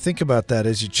 When you think about that,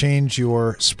 as you change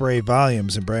your spray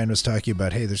volumes, and Brian was talking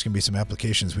about, hey, there's going to be some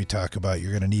applications we talk about.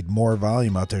 You're going to need more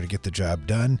volume out there to get the job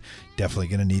done. Definitely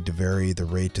going to need to vary the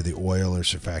rate of the oil or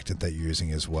surfactant that you're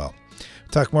using as well. We'll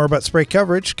talk more about spray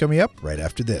coverage coming up right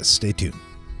after this. Stay tuned.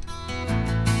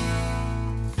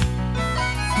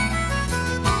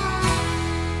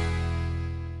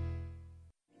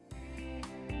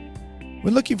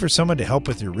 When looking for someone to help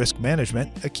with your risk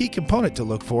management, a key component to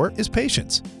look for is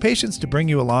patience. Patience to bring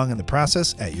you along in the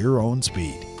process at your own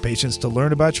speed. Patience to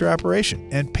learn about your operation.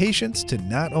 And patience to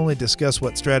not only discuss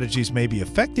what strategies may be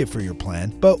effective for your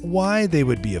plan, but why they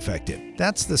would be effective.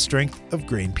 That's the strength of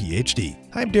Grain PhD.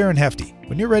 I'm Darren Hefty.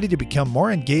 When you're ready to become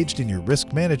more engaged in your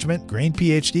risk management, Grain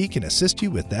PhD can assist you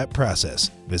with that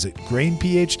process. Visit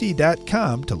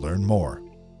grainphd.com to learn more.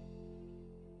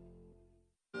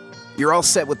 You're all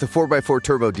set with the 4x4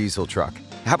 turbo diesel truck.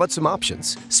 How about some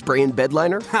options? Spray and bed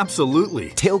liner? Absolutely.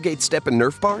 Tailgate step and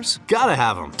Nerf bars? Gotta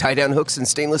have them. Tie-down hooks and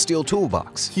stainless steel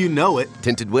toolbox? You know it.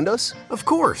 Tinted windows? Of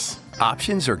course.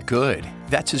 Options are good.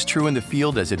 That's as true in the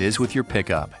field as it is with your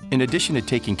pickup. In addition to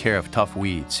taking care of tough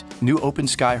weeds, new Open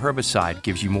Sky herbicide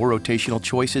gives you more rotational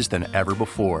choices than ever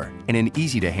before and an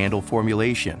easy-to-handle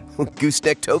formulation.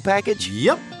 Gooseneck tow package?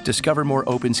 Yep. Discover more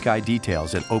Open Sky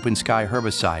details at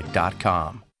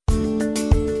openskyherbicide.com.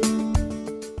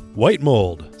 White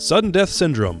mold, sudden death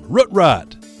syndrome, root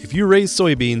rot. If you raise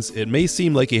soybeans, it may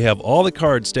seem like you have all the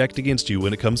cards stacked against you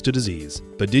when it comes to disease.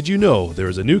 But did you know there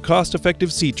is a new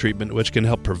cost-effective seed treatment which can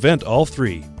help prevent all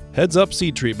three? Heads Up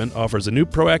Seed Treatment offers a new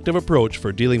proactive approach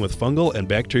for dealing with fungal and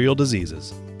bacterial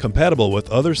diseases. Compatible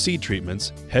with other seed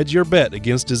treatments, hedge your bet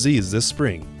against disease this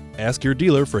spring. Ask your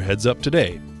dealer for Heads Up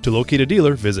today. To locate a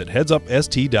dealer, visit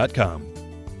headsupst.com.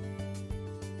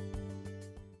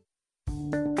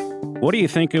 What do you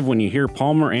think of when you hear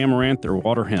Palmer Amaranth or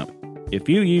water hemp? If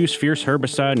you use Fierce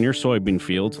herbicide in your soybean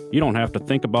fields, you don't have to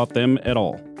think about them at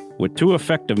all. With 2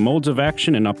 effective modes of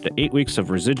action and up to 8 weeks of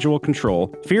residual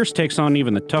control, Fierce takes on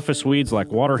even the toughest weeds like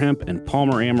water hemp and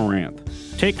Palmer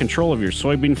amaranth. Take control of your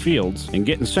soybean fields and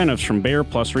get incentives from Bayer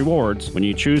Plus Rewards when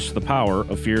you choose the power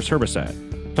of Fierce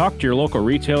herbicide. Talk to your local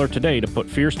retailer today to put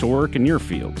Fierce to work in your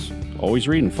fields. Always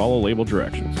read and follow label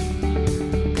directions.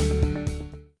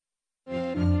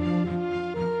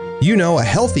 You know, a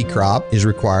healthy crop is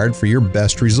required for your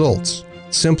best results.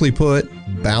 Simply put,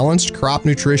 balanced crop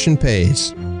nutrition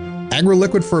pays.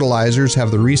 AgroLiquid fertilizers have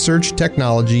the research,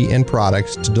 technology, and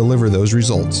products to deliver those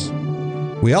results.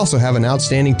 We also have an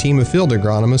outstanding team of field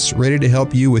agronomists ready to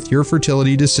help you with your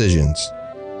fertility decisions.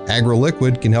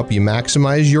 AgroLiquid can help you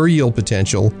maximize your yield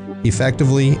potential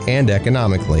effectively and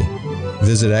economically.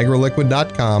 Visit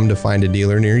agroliquid.com to find a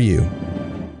dealer near you.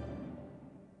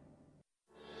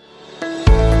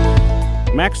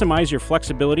 Maximize your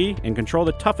flexibility and control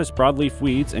the toughest broadleaf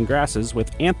weeds and grasses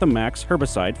with Anthem Max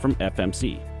herbicide from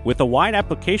FMC. With a wide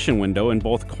application window in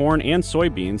both corn and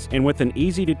soybeans, and with an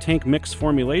easy-to-tank mix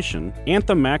formulation,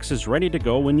 Anthem Max is ready to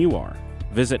go when you are.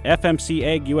 Visit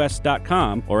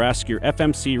FMCAgUS.com or ask your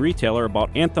FMC retailer about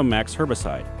Anthem Max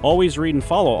herbicide. Always read and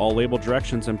follow all label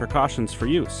directions and precautions for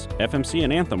use. FMC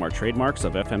and Anthem are trademarks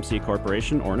of FMC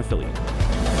Corporation or an affiliate.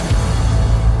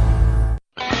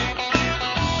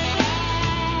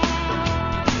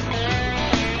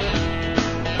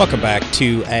 Welcome back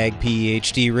to Ag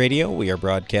PhD Radio. We are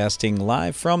broadcasting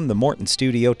live from the Morton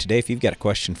studio today. If you've got a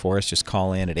question for us, just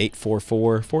call in at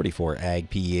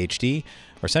 844-44-AG-PhD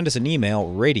or send us an email,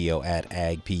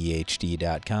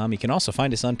 radio@agphd.com. You can also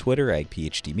find us on Twitter,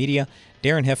 AgPhD Media,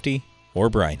 Darren Hefty,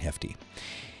 or Brian Hefty.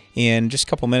 In just a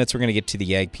couple minutes, we're going to get to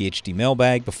the Ag PhD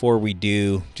mailbag. Before we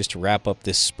do, just to wrap up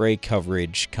this spray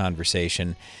coverage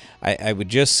conversation, I would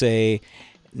just say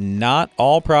not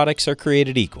all products are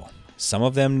created equal. Some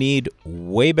of them need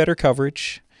way better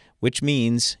coverage, which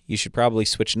means you should probably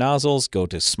switch nozzles, go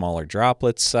to a smaller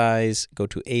droplet size,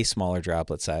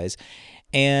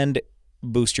 and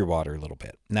boost your water a little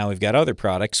bit. Now, we've got other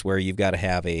products where you've got to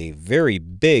have a very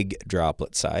big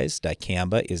droplet size.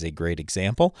 Dicamba is a great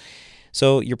example.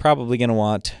 So you're probably going to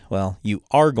want, you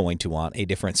are going to want a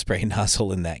different spray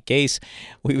nozzle in that case.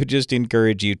 We would just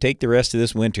encourage you, take the rest of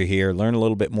this winter here, learn a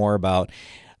little bit more about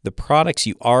the products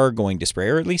you are going to spray,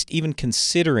 or at least even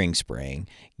considering spraying.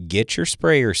 Get your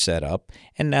sprayer set up,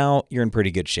 and now you're in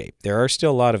pretty good shape. There are still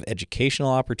a lot of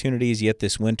educational opportunities yet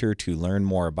this winter to learn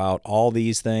more about all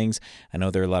these things. I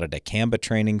know there are a lot of dicamba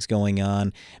trainings going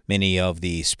on, many of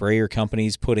the sprayer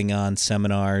companies putting on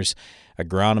seminars,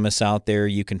 agronomists out there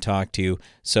you can talk to.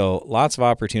 So lots of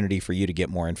opportunity for you to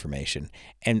get more information.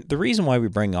 And the reason why we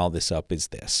bring all this up is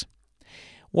this.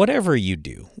 Whatever you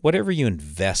do, whatever you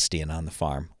invest in on the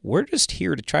farm, we're just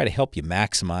here to try to help you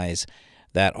maximize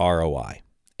that ROI.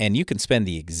 And you can spend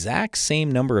the exact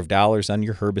same number of dollars on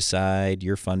your herbicide,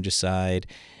 your fungicide,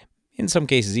 in some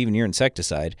cases even your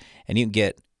insecticide, and you can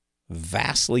get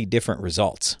vastly different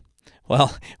results.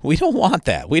 Well, we don't want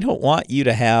that. We don't want you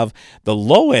to have the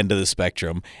low end of the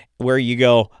spectrum where you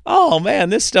go, oh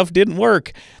man, this stuff didn't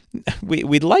work.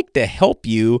 We'd like to help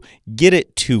you get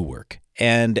it to work.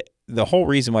 And the whole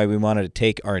reason why we wanted to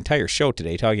take our entire show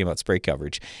today talking about spray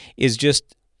coverage is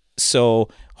just so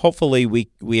hopefully we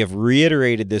have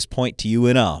reiterated this point to you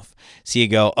enough so you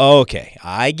go, okay,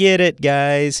 I get it,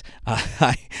 guys.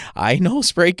 I know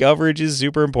spray coverage is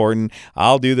super important.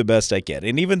 I'll do the best I can.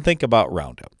 And even think about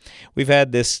Roundup. We've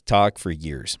had this talk for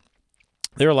years.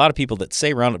 There are a lot of people that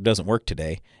say Roundup doesn't work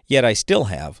today, yet I still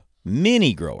have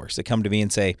many growers that come to me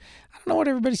and say, I don't know what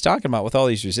everybody's talking about with all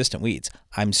these resistant weeds.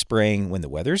 I'm spraying when the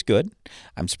weather's good.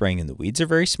 I'm spraying when the weeds are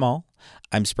very small.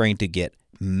 I'm spraying to get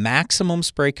maximum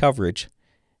spray coverage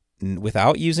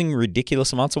without using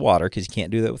ridiculous amounts of water, because you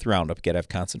can't do that with Roundup. You got to have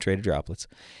concentrated droplets.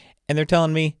 And they're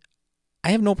telling me,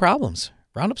 I have no problems.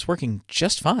 Roundup's working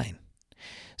just fine.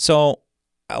 So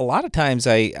a lot of times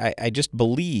I just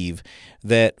believe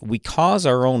that we cause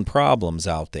our own problems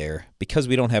out there because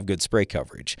we don't have good spray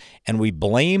coverage. And we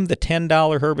blame the $10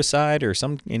 herbicide, or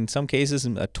in some cases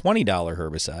a $20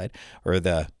 herbicide, or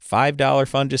the $5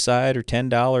 fungicide, or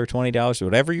 $10 or $20, or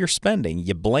whatever you're spending.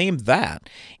 You blame that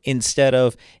instead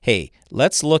of, hey,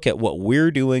 let's look at what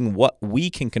we're doing, what we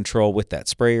can control with that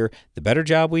sprayer. The better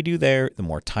job we do there, the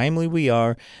more timely we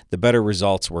are, the better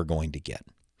results we're going to get.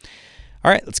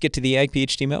 All right, let's get to the Ag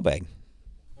PhD mailbag.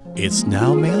 It's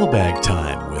now mailbag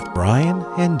time with Brian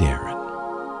and Darren.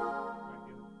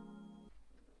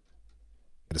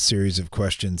 A series of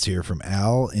questions here from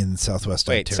Al in Southwest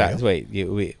Ontario.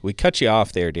 We cut you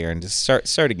off there, Darren. Just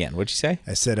start again. What'd you say?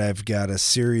 I said I've got a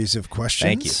series of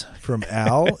questions from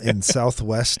Al in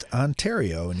Southwest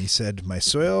Ontario, and he said my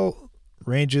soil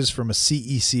ranges from a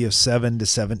CEC of 7 to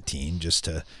 17, just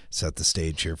to set the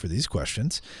stage here for these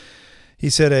questions. He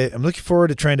said, I'm looking forward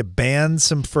to trying to ban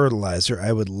some fertilizer.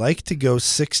 I would like to go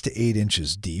 6 to 8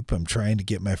 inches deep. I'm trying to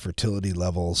get my fertility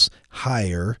levels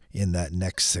higher in that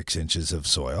next 6 inches of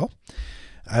soil.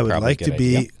 I would like to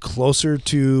be closer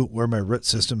to where my root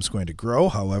system is going to grow.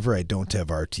 However, I don't have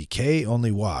RTK,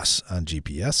 only WAS on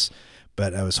GPS.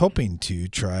 But I was hoping to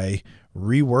try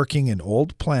reworking an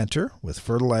old planter with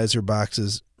fertilizer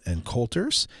boxes and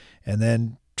coulters, and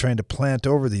then trying to plant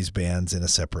over these bands in a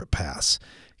separate pass.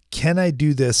 Can I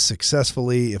do this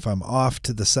successfully if I'm off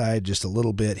to the side just a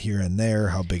little bit here and there?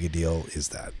 How big a deal is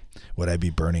that? Would I be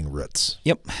burning roots?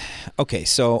 Yep. Okay,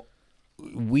 so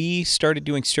we started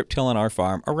doing strip till on our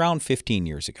farm around 15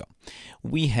 years ago.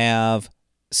 We have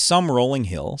some rolling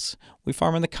hills. We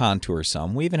farm in the contour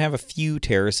some. We even have a few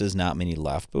terraces, not many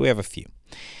left, but we have a few.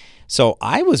 So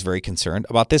I was very concerned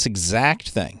about this exact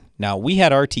thing. Now, we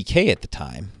had RTK at the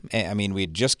time. I mean, we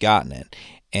had just gotten it.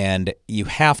 And you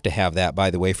have to have that, by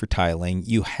the way, for tiling.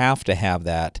 You have to have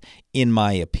that, in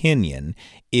my opinion,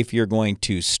 if you're going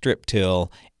to strip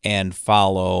till and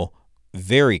follow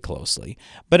very closely.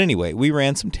 But anyway, we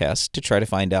ran some tests to try to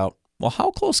find out, well,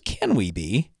 how close can we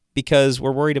be? Because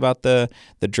we're worried about the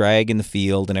drag in the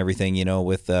field and everything,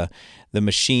 with the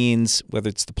machines, whether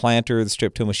it's the planter or the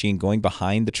strip till machine going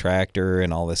behind the tractor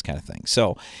and all this kind of thing.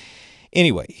 So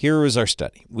anyway, here was our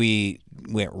study. We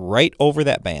went right over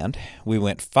that band. We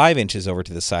went 5 inches over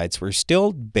to the sides. We're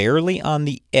still barely on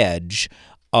the edge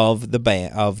of the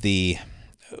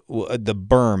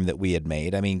berm that we had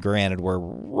made. I mean, granted, we're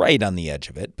right on the edge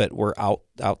of it, but we're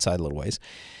outside a little ways.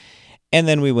 And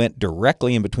then we went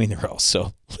directly in between the rows,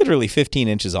 so literally 15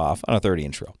 inches off on a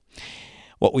 30-inch row.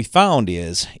 What we found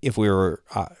is if we were,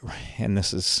 and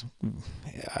this is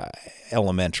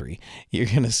elementary, you're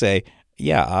going to say,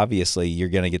 yeah, obviously you're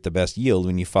going to get the best yield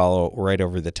when you follow right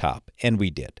over the top, and we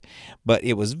did. But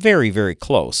it was very, very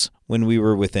close when we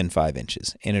were within 5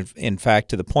 inches. And in fact,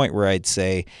 to the point where I'd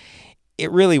say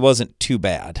it really wasn't too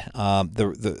bad.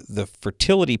 The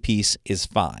fertility piece is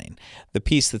fine. The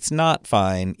piece that's not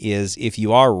fine is if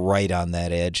you are right on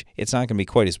that edge, it's not going to be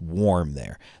quite as warm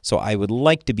there. So I would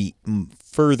like to be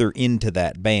further into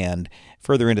that band,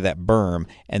 further into that berm,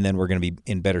 and then we're going to be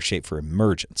in better shape for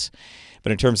emergence.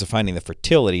 But in terms of finding the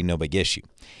fertility, no big issue.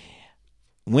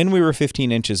 When we were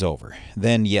 15 inches over,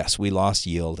 then yes, we lost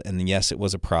yield, and yes, it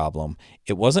was a problem.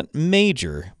 It wasn't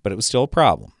major, but it was still a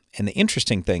problem. And the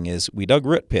interesting thing is we dug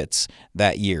root pits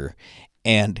that year,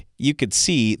 and you could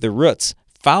see the roots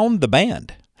found the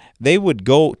band. They would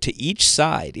go to each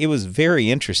side. It was very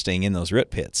interesting in those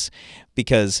root pits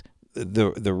because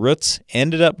the roots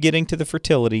ended up getting to the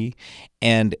fertility.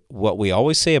 And what we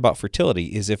always say about fertility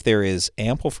is if there is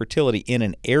ample fertility in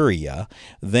an area,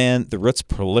 then the roots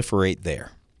proliferate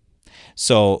there.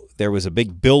 So there was a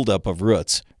big buildup of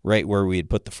roots right where we had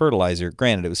put the fertilizer.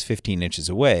 Granted, it was 15 inches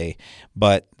away,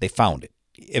 but they found it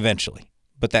eventually.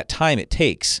 But that time it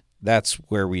takes, that's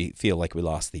where we feel like we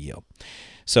lost the yield.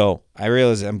 So I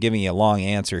realize I'm giving you a long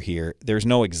answer here. There's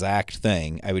no exact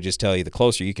thing. I would just tell you the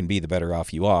closer you can be, the better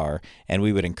off you are. And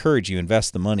we would encourage you to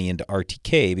invest the money into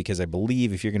RTK because I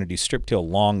believe if you're going to do strip till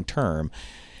long term,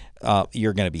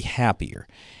 you're going to be happier.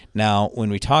 Now, when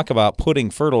we talk about putting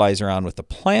fertilizer on with the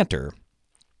planter,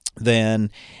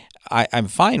 then I'm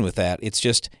fine with that. It's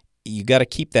just you got to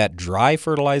keep that dry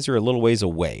fertilizer a little ways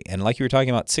away. And like you were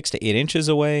talking about, 6 to 8 inches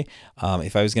away.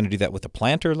 If I was going to do that with a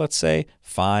planter, let's say,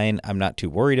 fine. I'm not too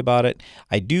worried about it.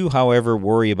 I do, however,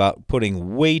 worry about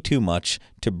putting way too much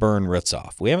to burn roots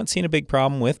off. We haven't seen a big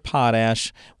problem with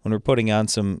potash when we're putting on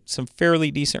some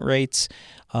fairly decent rates.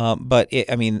 But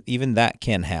even that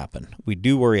can happen. We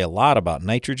do worry a lot about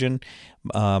nitrogen,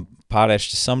 potash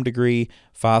to some degree,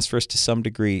 phosphorus to some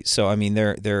degree. So, I mean,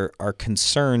 there are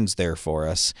concerns there for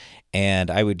us. And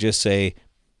I would just say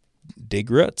dig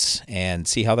roots and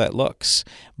see how that looks.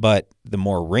 But the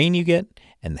more rain you get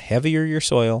and the heavier your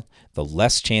soil, the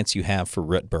less chance you have for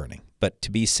root burning. But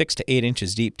to be 6 to 8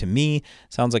 inches deep, to me,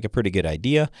 sounds like a pretty good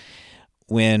idea.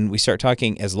 When we start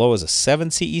talking as low as a 7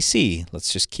 CEC,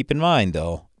 let's just keep in mind,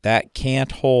 though, that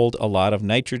can't hold a lot of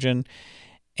nitrogen,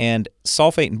 and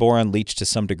sulfate and boron leach to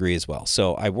some degree as well.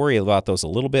 So I worry about those a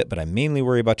little bit, but I mainly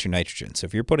worry about your nitrogen. So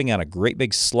if you're putting on a great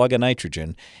big slug of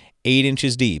nitrogen 8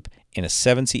 inches deep in a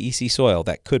 7 CEC soil,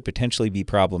 that could potentially be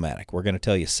problematic. We're going to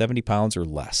tell you 70 pounds or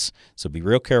less. So be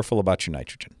real careful about your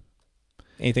nitrogen.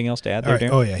 Anything else to add All there,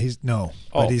 right. Darren?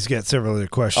 But he's got several other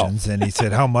questions, and he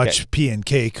said, how much P and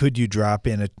K could you drop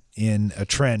in a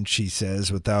trench, he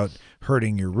says, without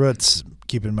hurting your roots?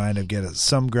 Keep in mind, I've got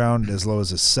some ground as low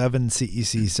as a 7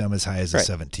 CEC, some as high as a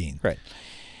 17. Right.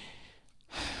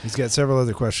 He's got several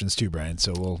other questions too, Brian,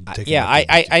 so we'll take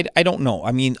I don't know.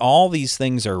 I mean, all these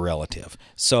things are relative.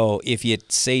 So if you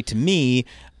say to me,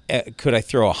 could I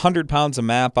throw 100 pounds of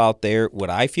MAP out there, would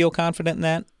I feel confident in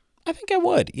that? I think I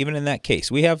would, even in that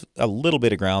case. We have a little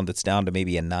bit of ground that's down to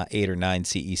maybe a 8 or 9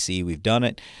 CEC. We've done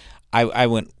it. I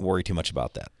wouldn't worry too much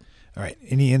about that. All right.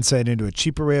 Any insight into a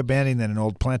cheaper way of banding than an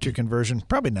old planter conversion?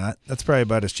 Probably not. That's probably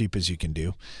about as cheap as you can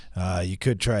do. You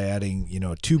could try adding,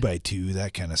 2x2,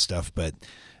 that kind of stuff, but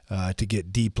to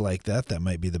get deep like that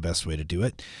might be the best way to do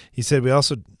it. He said we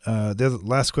also, the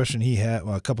last question he had,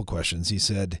 a couple questions. He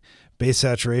said, base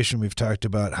saturation, we've talked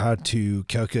about how to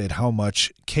calculate how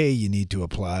much K you need to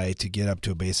apply to get up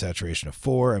to a base saturation of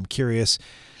 4. I'm curious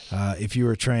if you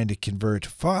were trying to convert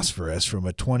phosphorus from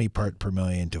a 20 part per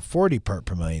million to 40 part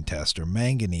per million test, or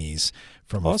manganese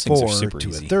from a 4 to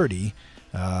a 30,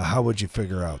 how would you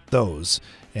figure out those?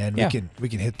 And we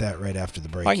can hit that right after the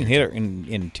break. I can hit it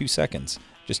in 2 seconds.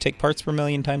 Just take parts per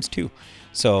million times 2.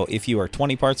 So if you are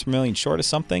 20 parts per million short of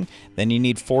something, then you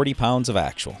need 40 pounds of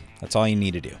actual. That's all you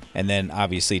need to do. And then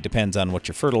obviously it depends on what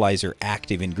your fertilizer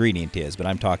active ingredient is, but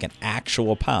I'm talking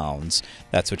actual pounds.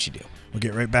 That's what you do. We'll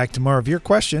get right back to more of your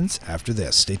questions after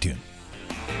this. Stay tuned.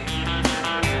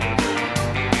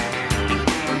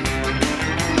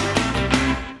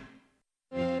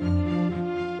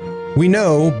 We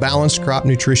know balanced crop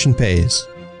nutrition pays.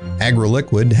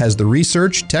 AgroLiquid has the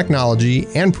research, technology,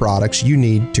 and products you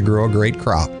need to grow a great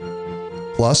crop,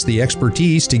 plus the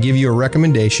expertise to give you a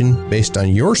recommendation based on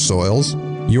your soils,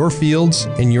 your fields,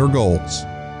 and your goals.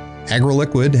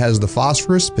 AgroLiquid has the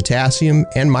phosphorus, potassium,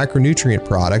 and micronutrient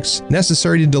products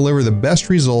necessary to deliver the best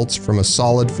results from a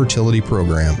solid fertility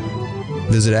program.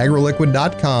 Visit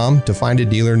agroliquid.com to find a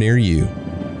dealer near you.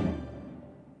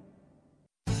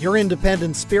 Your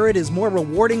independent spirit is more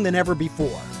rewarding than ever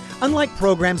before. Unlike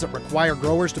programs that require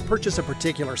growers to purchase a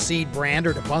particular seed brand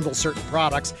or to bundle certain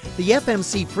products, the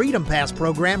FMC Freedom Pass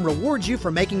program rewards you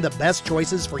for making the best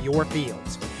choices for your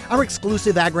fields. Our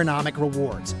exclusive agronomic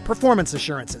rewards, performance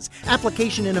assurances,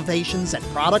 application innovations, and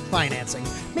product financing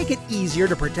make it easier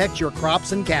to protect your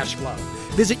crops and cash flow.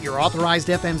 Visit your authorized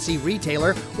FMC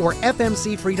retailer or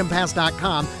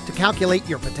fmcfreedompass.com to calculate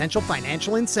your potential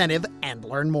financial incentive and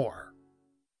learn more.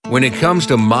 When it comes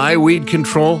to my weed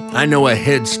control, I know a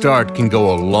head start can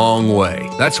go a long way.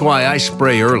 That's why I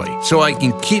spray early, so I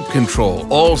can keep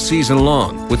control all season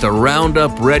long with the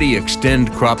Roundup Ready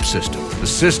Extend crop system, the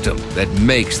system that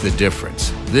makes the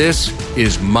difference. This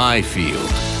is my field.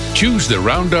 Choose the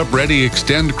Roundup Ready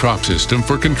Extend crop system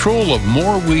for control of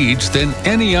more weeds than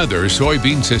any other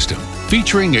soybean system.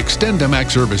 Featuring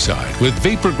XtendiMax herbicide with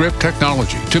Vapor Grip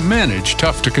technology to manage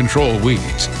tough-to-control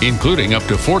weeds, including up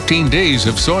to 14 days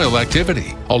of soil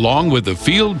activity, along with the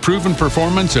field-proven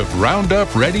performance of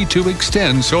Roundup Ready to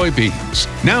Extend soybeans.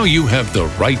 Now you have the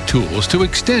right tools to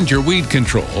extend your weed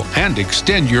control and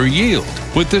extend your yield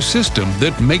with the system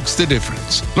that makes the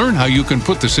difference. Learn how you can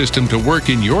put the system to work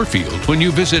in your field when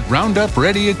you visit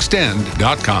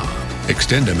RoundupReadyExtend.com.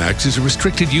 XtendiMax is a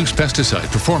restricted-use pesticide.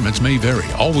 Performance may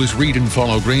vary. Always read and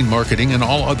follow grain marketing and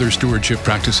all other stewardship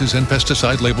practices and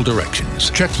pesticide label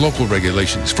directions. Check local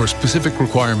regulations for specific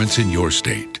requirements in your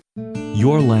state.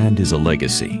 Your land is a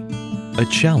legacy, a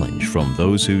challenge from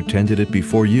those who tended it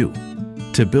before you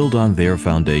to build on their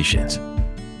foundations.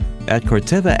 At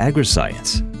Corteva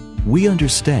Agriscience, we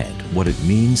understand what it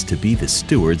means to be the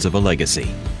stewards of a legacy.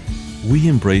 We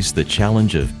embrace the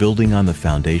challenge of building on the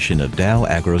foundation of Dow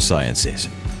AgroSciences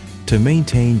to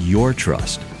maintain your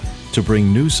trust, to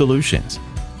bring new solutions,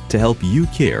 to help you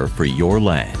care for your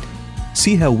land.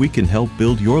 See how we can help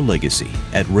build your legacy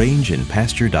at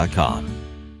rangeandpasture.com.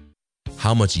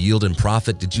 How much yield and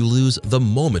profit did you lose the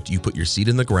moment you put your seed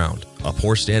in the ground? A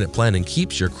poor stand at planting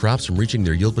keeps your crops from reaching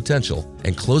their yield potential,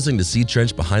 and closing the seed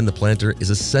trench behind the planter is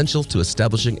essential to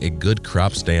establishing a good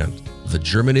crop stand. The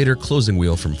Germinator Closing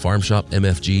Wheel from Farm Shop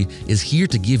MFG is here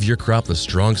to give your crop the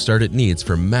strong start it needs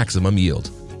for maximum yield.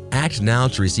 Act now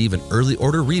to receive an early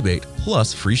order rebate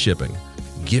plus free shipping.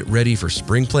 Get ready for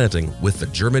spring planting with the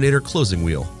Germinator Closing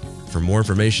Wheel. For more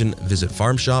information, visit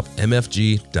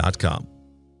farmshopmfg.com.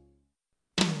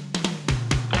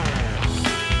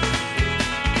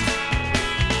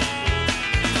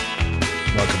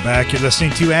 Welcome back. You're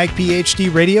listening to Ag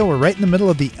PhD Radio. We're right in the middle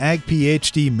of the Ag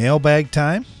PhD mailbag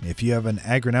time. If you have an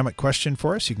agronomic question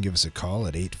for us, you can give us a call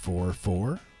at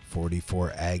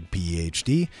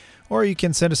 844-44-AG-PhD, or you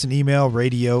can send us an email,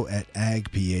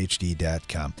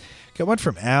 radio@agphd.com. Got one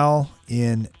from Al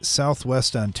in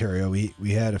Southwest Ontario.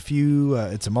 We had a few,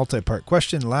 it's a multi-part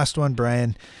question. The last one,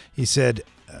 Brian, he said,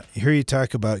 here you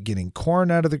talk about getting corn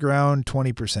out of the ground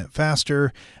 20%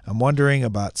 faster. I'm wondering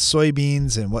about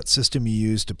soybeans and what system you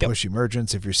use to push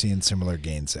emergence if you're seeing similar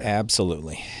gains there.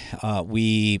 Absolutely.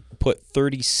 We put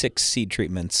 36 seed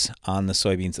treatments on the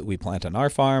soybeans that we plant on our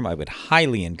farm. I would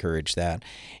highly encourage that.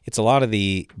 It's a lot of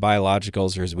the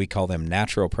biologicals, or as we call them,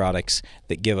 natural products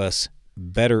that give us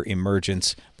better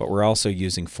emergence, but we're also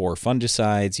using 4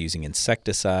 fungicides, using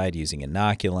insecticide, using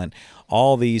inoculant.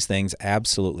 All these things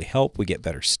absolutely help. We get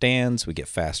better stands, we get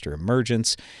faster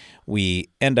emergence, we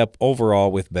end up overall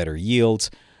with better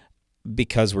yields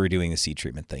because we're doing the seed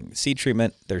treatment thing. The seed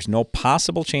treatment, there's no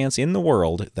possible chance in the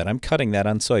world that I'm cutting that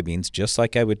on soybeans, just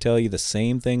like I would tell you the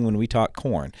same thing when we talk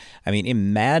corn. I mean,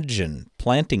 imagine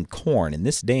planting corn in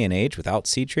this day and age without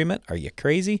seed treatment. Are you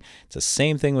crazy? It's the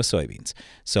same thing with soybeans.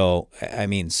 So, I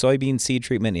mean, soybean seed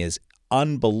treatment is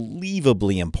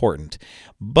unbelievably important,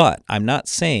 but I'm not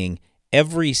saying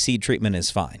every seed treatment is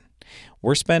fine.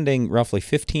 We're spending roughly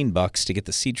 $15 to get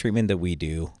the seed treatment that we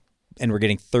do, and we're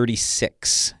getting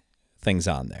 36 things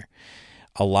on there.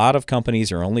 A lot of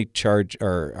companies are only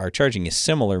charging you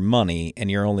similar money, and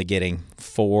you're only getting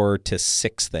 4 to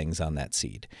 6 things on that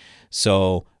seed.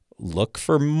 So look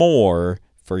for more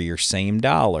for your same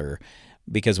dollar,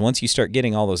 because once you start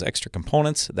getting all those extra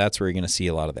components, that's where you're going to see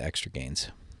a lot of the extra gains.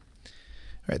 All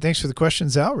right, thanks for the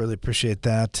questions, Al. Really appreciate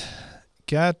that.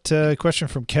 Got a question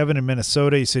from Kevin in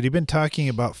Minnesota. He said, you've been talking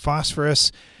about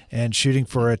phosphorus and shooting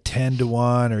for a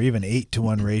 10-to-1 or even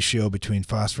 8-to-1 ratio between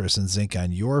phosphorus and zinc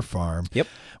on your farm. Yep.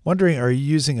 Wondering, are you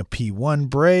using a P1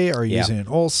 Bray? Are you using an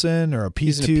Olsen or a P2?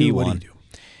 Using a P1. What do you do?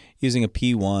 Using a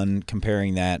P1,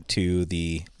 comparing that to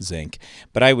the zinc.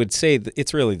 But I would say that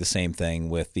it's really the same thing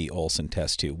with the Olsen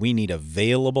test too. We need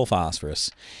available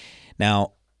phosphorus.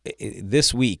 Now,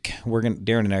 this week,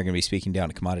 Darren and I are going to be speaking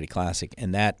down at Commodity Classic,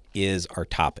 and that is our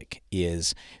topic,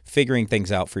 is figuring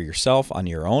things out for yourself on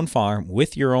your own farm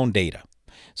with your own data.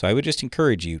 So I would just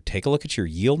encourage you, take a look at your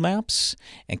yield maps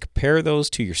and compare those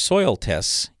to your soil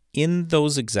tests in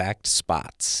those exact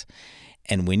spots.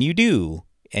 And when you do,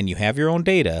 and you have your own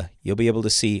data, you'll be able to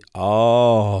see,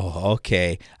 oh,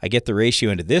 okay, I get the ratio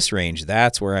into this range.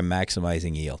 That's where I'm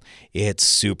maximizing yield. It's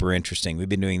super interesting. We've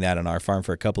been doing that on our farm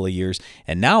for a couple of years,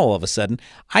 and now all of a sudden,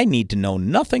 I need to know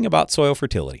nothing about soil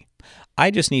fertility.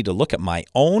 I just need to look at my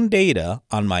own data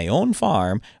on my own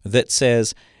farm that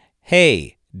says,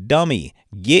 hey, dummy,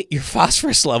 get your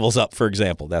phosphorus levels up, for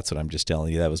example. That's what I'm just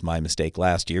telling you. That was my mistake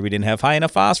last year. We didn't have high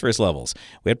enough phosphorus levels.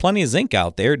 We had plenty of zinc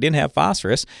out there, didn't have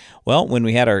phosphorus. Well, when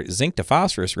we had our zinc to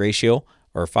phosphorus ratio,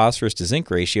 or phosphorus to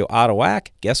zinc ratio out of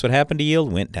whack, guess what happened to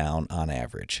yield? Went down on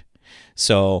average.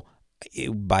 So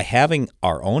by having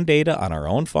our own data on our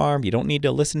own farm, you don't need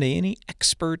to listen to any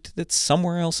expert that's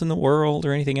somewhere else in the world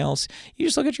or anything else. You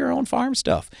just look at your own farm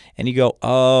stuff and you go,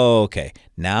 oh, okay,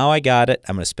 now I got it.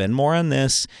 I'm going to spend more on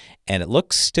this. And it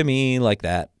looks to me like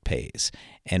that pays.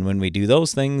 And when we do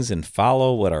those things and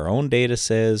follow what our own data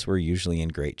says, we're usually in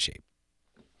great shape.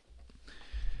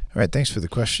 All right, thanks for the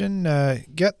question.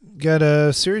 Got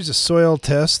a series of soil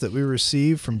tests that we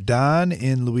received from Don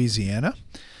in Louisiana.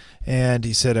 And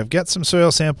he said, I've got some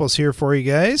soil samples here for you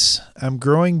guys. I'm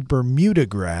growing Bermuda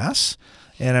grass,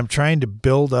 and I'm trying to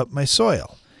build up my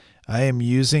soil. I am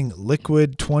using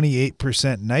liquid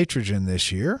 28% nitrogen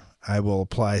this year. I will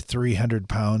apply 300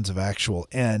 pounds of actual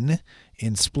N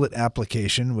in split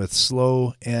application with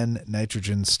slow N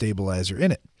nitrogen stabilizer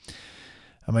in it.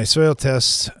 On my soil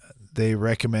tests, they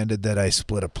recommended that I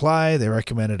split apply. They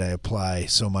recommended I apply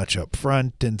so much up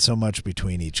front and so much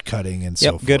between each cutting and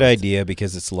so forth. Good idea,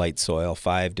 because it's light soil,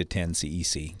 5 to 10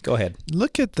 CEC. Go ahead.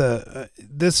 Look at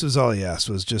this was all he asked,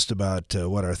 was just about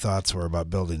what our thoughts were about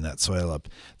building that soil up.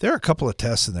 There are a couple of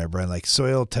tests in there, Brian, like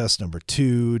soil test number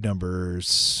 2, number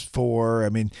 4. I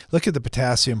mean, look at the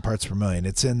potassium parts per million.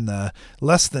 It's in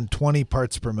less than 20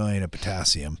 parts per million of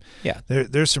potassium. Yeah.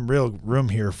 There's some real room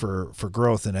here for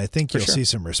growth, and I think you'll sure. see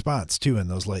some response too in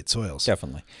those light soils.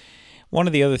 Definitely. One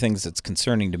of the other things that's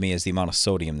concerning to me is the amount of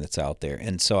sodium that's out there.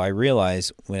 And so I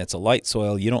realize when it's a light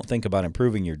soil, you don't think about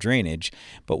improving your drainage.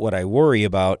 But what I worry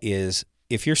about is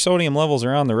if your sodium levels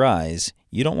are on the rise,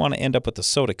 you don't want to end up with a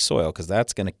sodic soil, because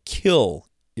that's going to kill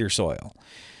your soil.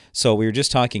 So we were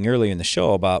just talking earlier in the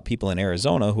show about people in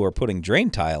Arizona who are putting drain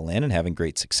tile in and having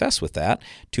great success with that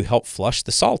to help flush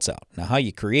the salts out. Now, how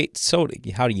you create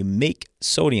sodium, how do you make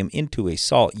sodium into a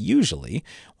salt? Usually,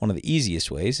 one of the easiest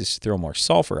ways is to throw more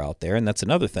sulfur out there, and that's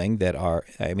another thing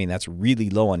that's really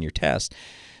low on your test.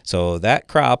 So that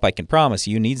crop, I can promise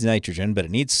you, needs nitrogen, but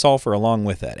it needs sulfur along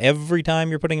with that. Every time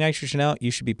you're putting nitrogen out,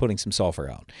 you should be putting some sulfur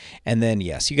out. And then,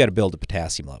 yes, you got to build the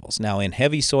potassium levels. Now, in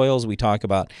heavy soils, we talk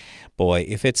about, boy,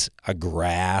 if it's a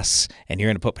grass and you're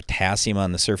going to put potassium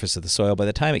on the surface of the soil, by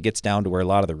the time it gets down to where a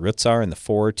lot of the roots are in the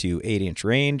 4 to 8 inch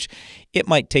range, it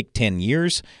might take 10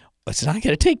 years. It's not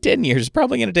going to take 10 years. It's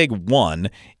probably going to take 1,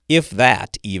 if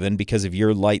that even, because of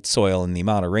your light soil and the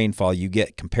amount of rainfall you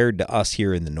get compared to us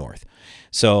here in the north.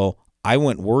 So I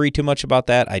wouldn't worry too much about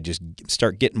that. I just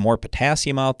start getting more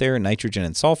potassium out there, nitrogen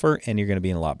and sulfur, and you're going to be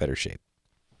in a lot better shape.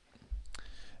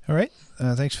 All right.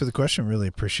 Thanks for the question. Really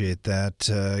appreciate that.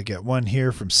 I got one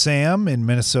here from Sam in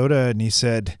Minnesota, and he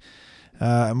said,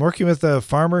 I'm working with a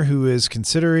farmer who is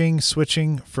considering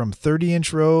switching from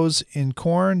 30-inch rows in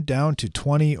corn down to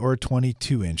 20 or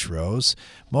 22-inch rows.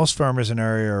 Most farmers in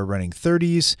our area are running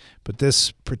 30s, but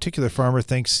this particular farmer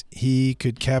thinks he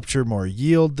could capture more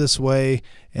yield this way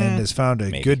and has found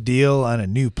a good deal on a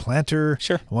new planter.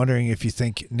 Sure. I'm wondering if you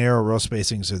think narrow row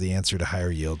spacings are the answer to higher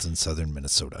yields in southern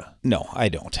Minnesota. No, I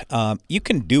don't. You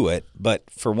can do it, but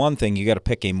for one thing, you got to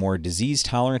pick a more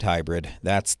disease-tolerant hybrid.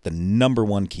 That's the number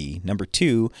one key. Number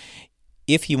two,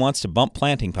 if he wants to bump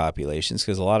planting populations,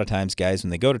 because a lot of times guys,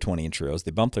 when they go to 20-inch rows,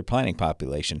 they bump their planting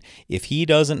population. If he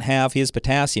doesn't have his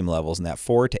potassium levels in that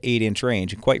 4 to 8-inch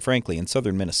range, and quite frankly, in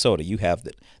southern Minnesota, you have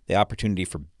the opportunity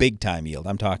for big-time yield.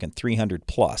 I'm talking 300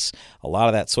 plus. A lot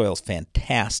of that soil is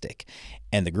fantastic,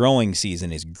 and the growing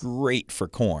season is great for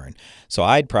corn. So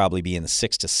I'd probably be in the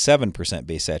 6 to 7%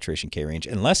 base saturation K range.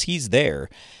 Unless he's there,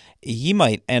 he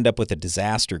might end up with a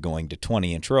disaster going to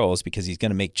 20-inch rows because he's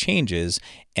going to make changes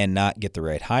and not get the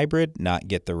right hybrid, not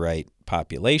get the right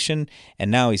population, and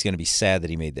now he's going to be sad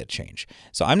that he made that change.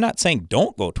 So I'm not saying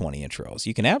don't go 20-inch rows.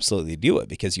 You can absolutely do it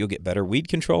because you'll get better weed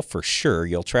control for sure.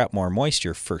 You'll trap more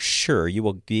moisture for sure. You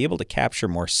will be able to capture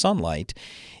more sunlight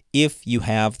if you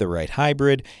have the right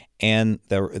hybrid and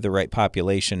the right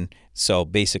population, so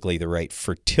basically the right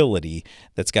fertility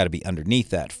that's got to be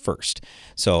underneath that first.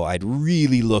 So I'd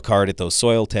really look hard at those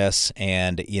soil tests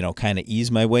and, kind of ease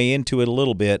my way into it a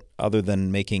little bit rather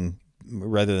than making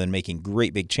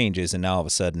great big changes, and now all of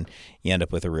a sudden you end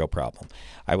up with a real problem.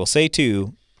 I will say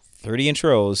too, 30-inch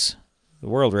rows, the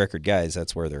world record guys,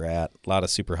 that's where they're at. A lot of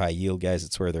super high yield guys,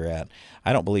 that's where they're at.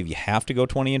 I don't believe you have to go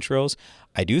 20-inch rows.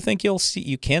 I do think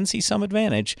you can see some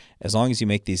advantage as long as you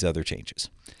make these other changes.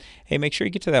 Hey, make sure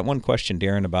you get to that one question,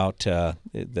 Darren, about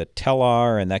the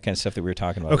Telar and that kind of stuff that we were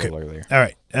talking about a little earlier. All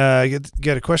right.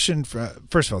 Got a question.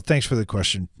 First of all, thanks for the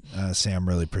question, Sam.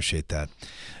 Really appreciate that.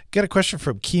 Got a question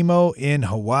from Kimo in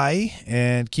Hawaii,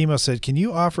 and Kimo said, can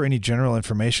you offer any general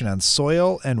information on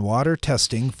soil and water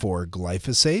testing for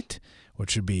glyphosate,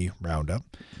 which would be Roundup,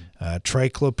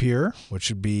 triclopyr, which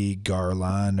would be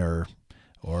Garlon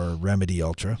or Remedy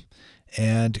Ultra,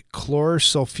 and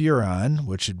chlorsulfuron,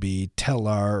 which would be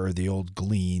Telar or the old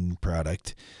Glean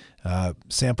product.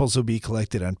 Samples will be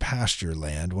collected on pasture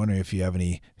land. Wondering if you have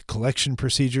any collection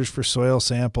procedures for soil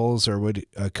samples, or would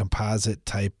a composite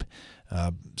type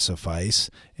suffice,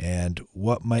 and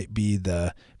what might be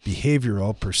the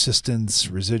behavioral, persistence,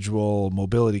 residual,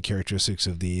 mobility characteristics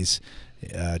of these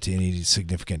to any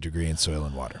significant degree in soil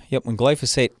and water. Yep, when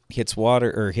glyphosate hits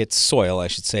water, or hits soil, I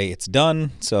should say, it's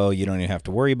done, so you don't even have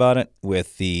to worry about it.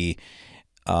 With the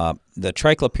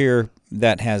triclopyr,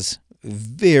 that has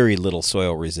very little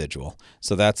soil residual,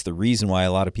 so that's the reason why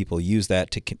a lot of people use that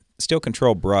to still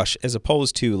control brush, as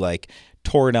opposed to like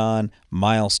Tordon,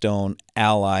 Milestone,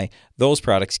 Ally. Those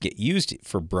products get used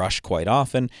for brush quite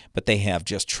often, but they have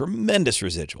just tremendous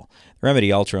residual.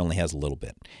 Remedy Ultra only has a little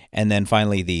bit. And then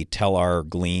finally the Telar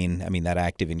Glean, that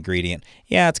active ingredient,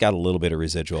 it's got a little bit of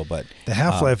residual, but the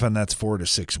half-life on that's 4 to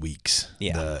 6 weeks,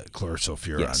 yeah, the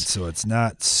chlorsulfuron. Yes. So it's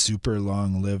not super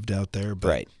long-lived out there. But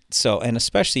right. So, and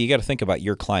especially you got to think about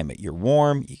your climate. You're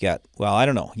warm, you got, I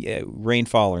don't know,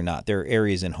 rainfall or not. There are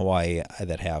areas in Hawaii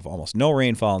that have almost no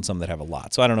rainfall and some that have a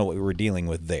lot. So I don't know what we were dealing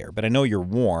with there, but I know you're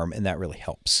warm, and that really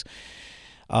helps.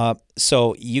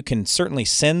 So you can certainly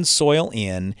send soil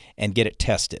in and get it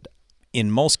tested.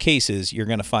 In most cases, you're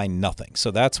going to find nothing.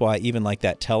 So that's why even like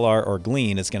that Telar or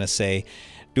Glean is going to say,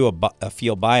 do a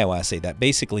field bioassay. That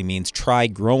basically means try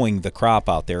growing the crop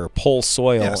out there, or pull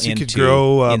soil into you could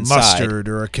grow inside. Mustard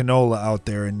or a canola out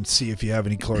there and see if you have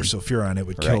any chlorsulfuron. It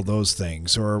would kill those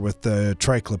things. Or with the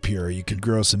triclopyr, you could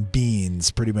grow some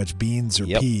beans, pretty much beans or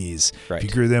peas. Right. If you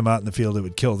grew them out in the field, it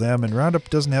would kill them. And Roundup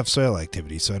doesn't have soil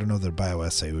activity, so I don't know that a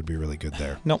bioassay would be really good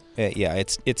there. No,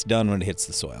 it's done when it hits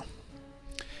the soil.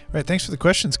 All right, thanks for the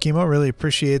questions, Kimo. Really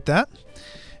appreciate that.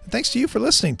 And thanks to you for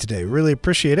listening today. Really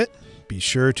appreciate it. Be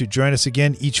sure to join us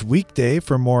again each weekday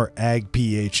for more Ag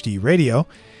PhD Radio.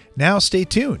 Now stay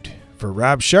tuned for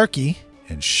Rob Sharkey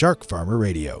and Shark Farmer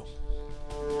Radio.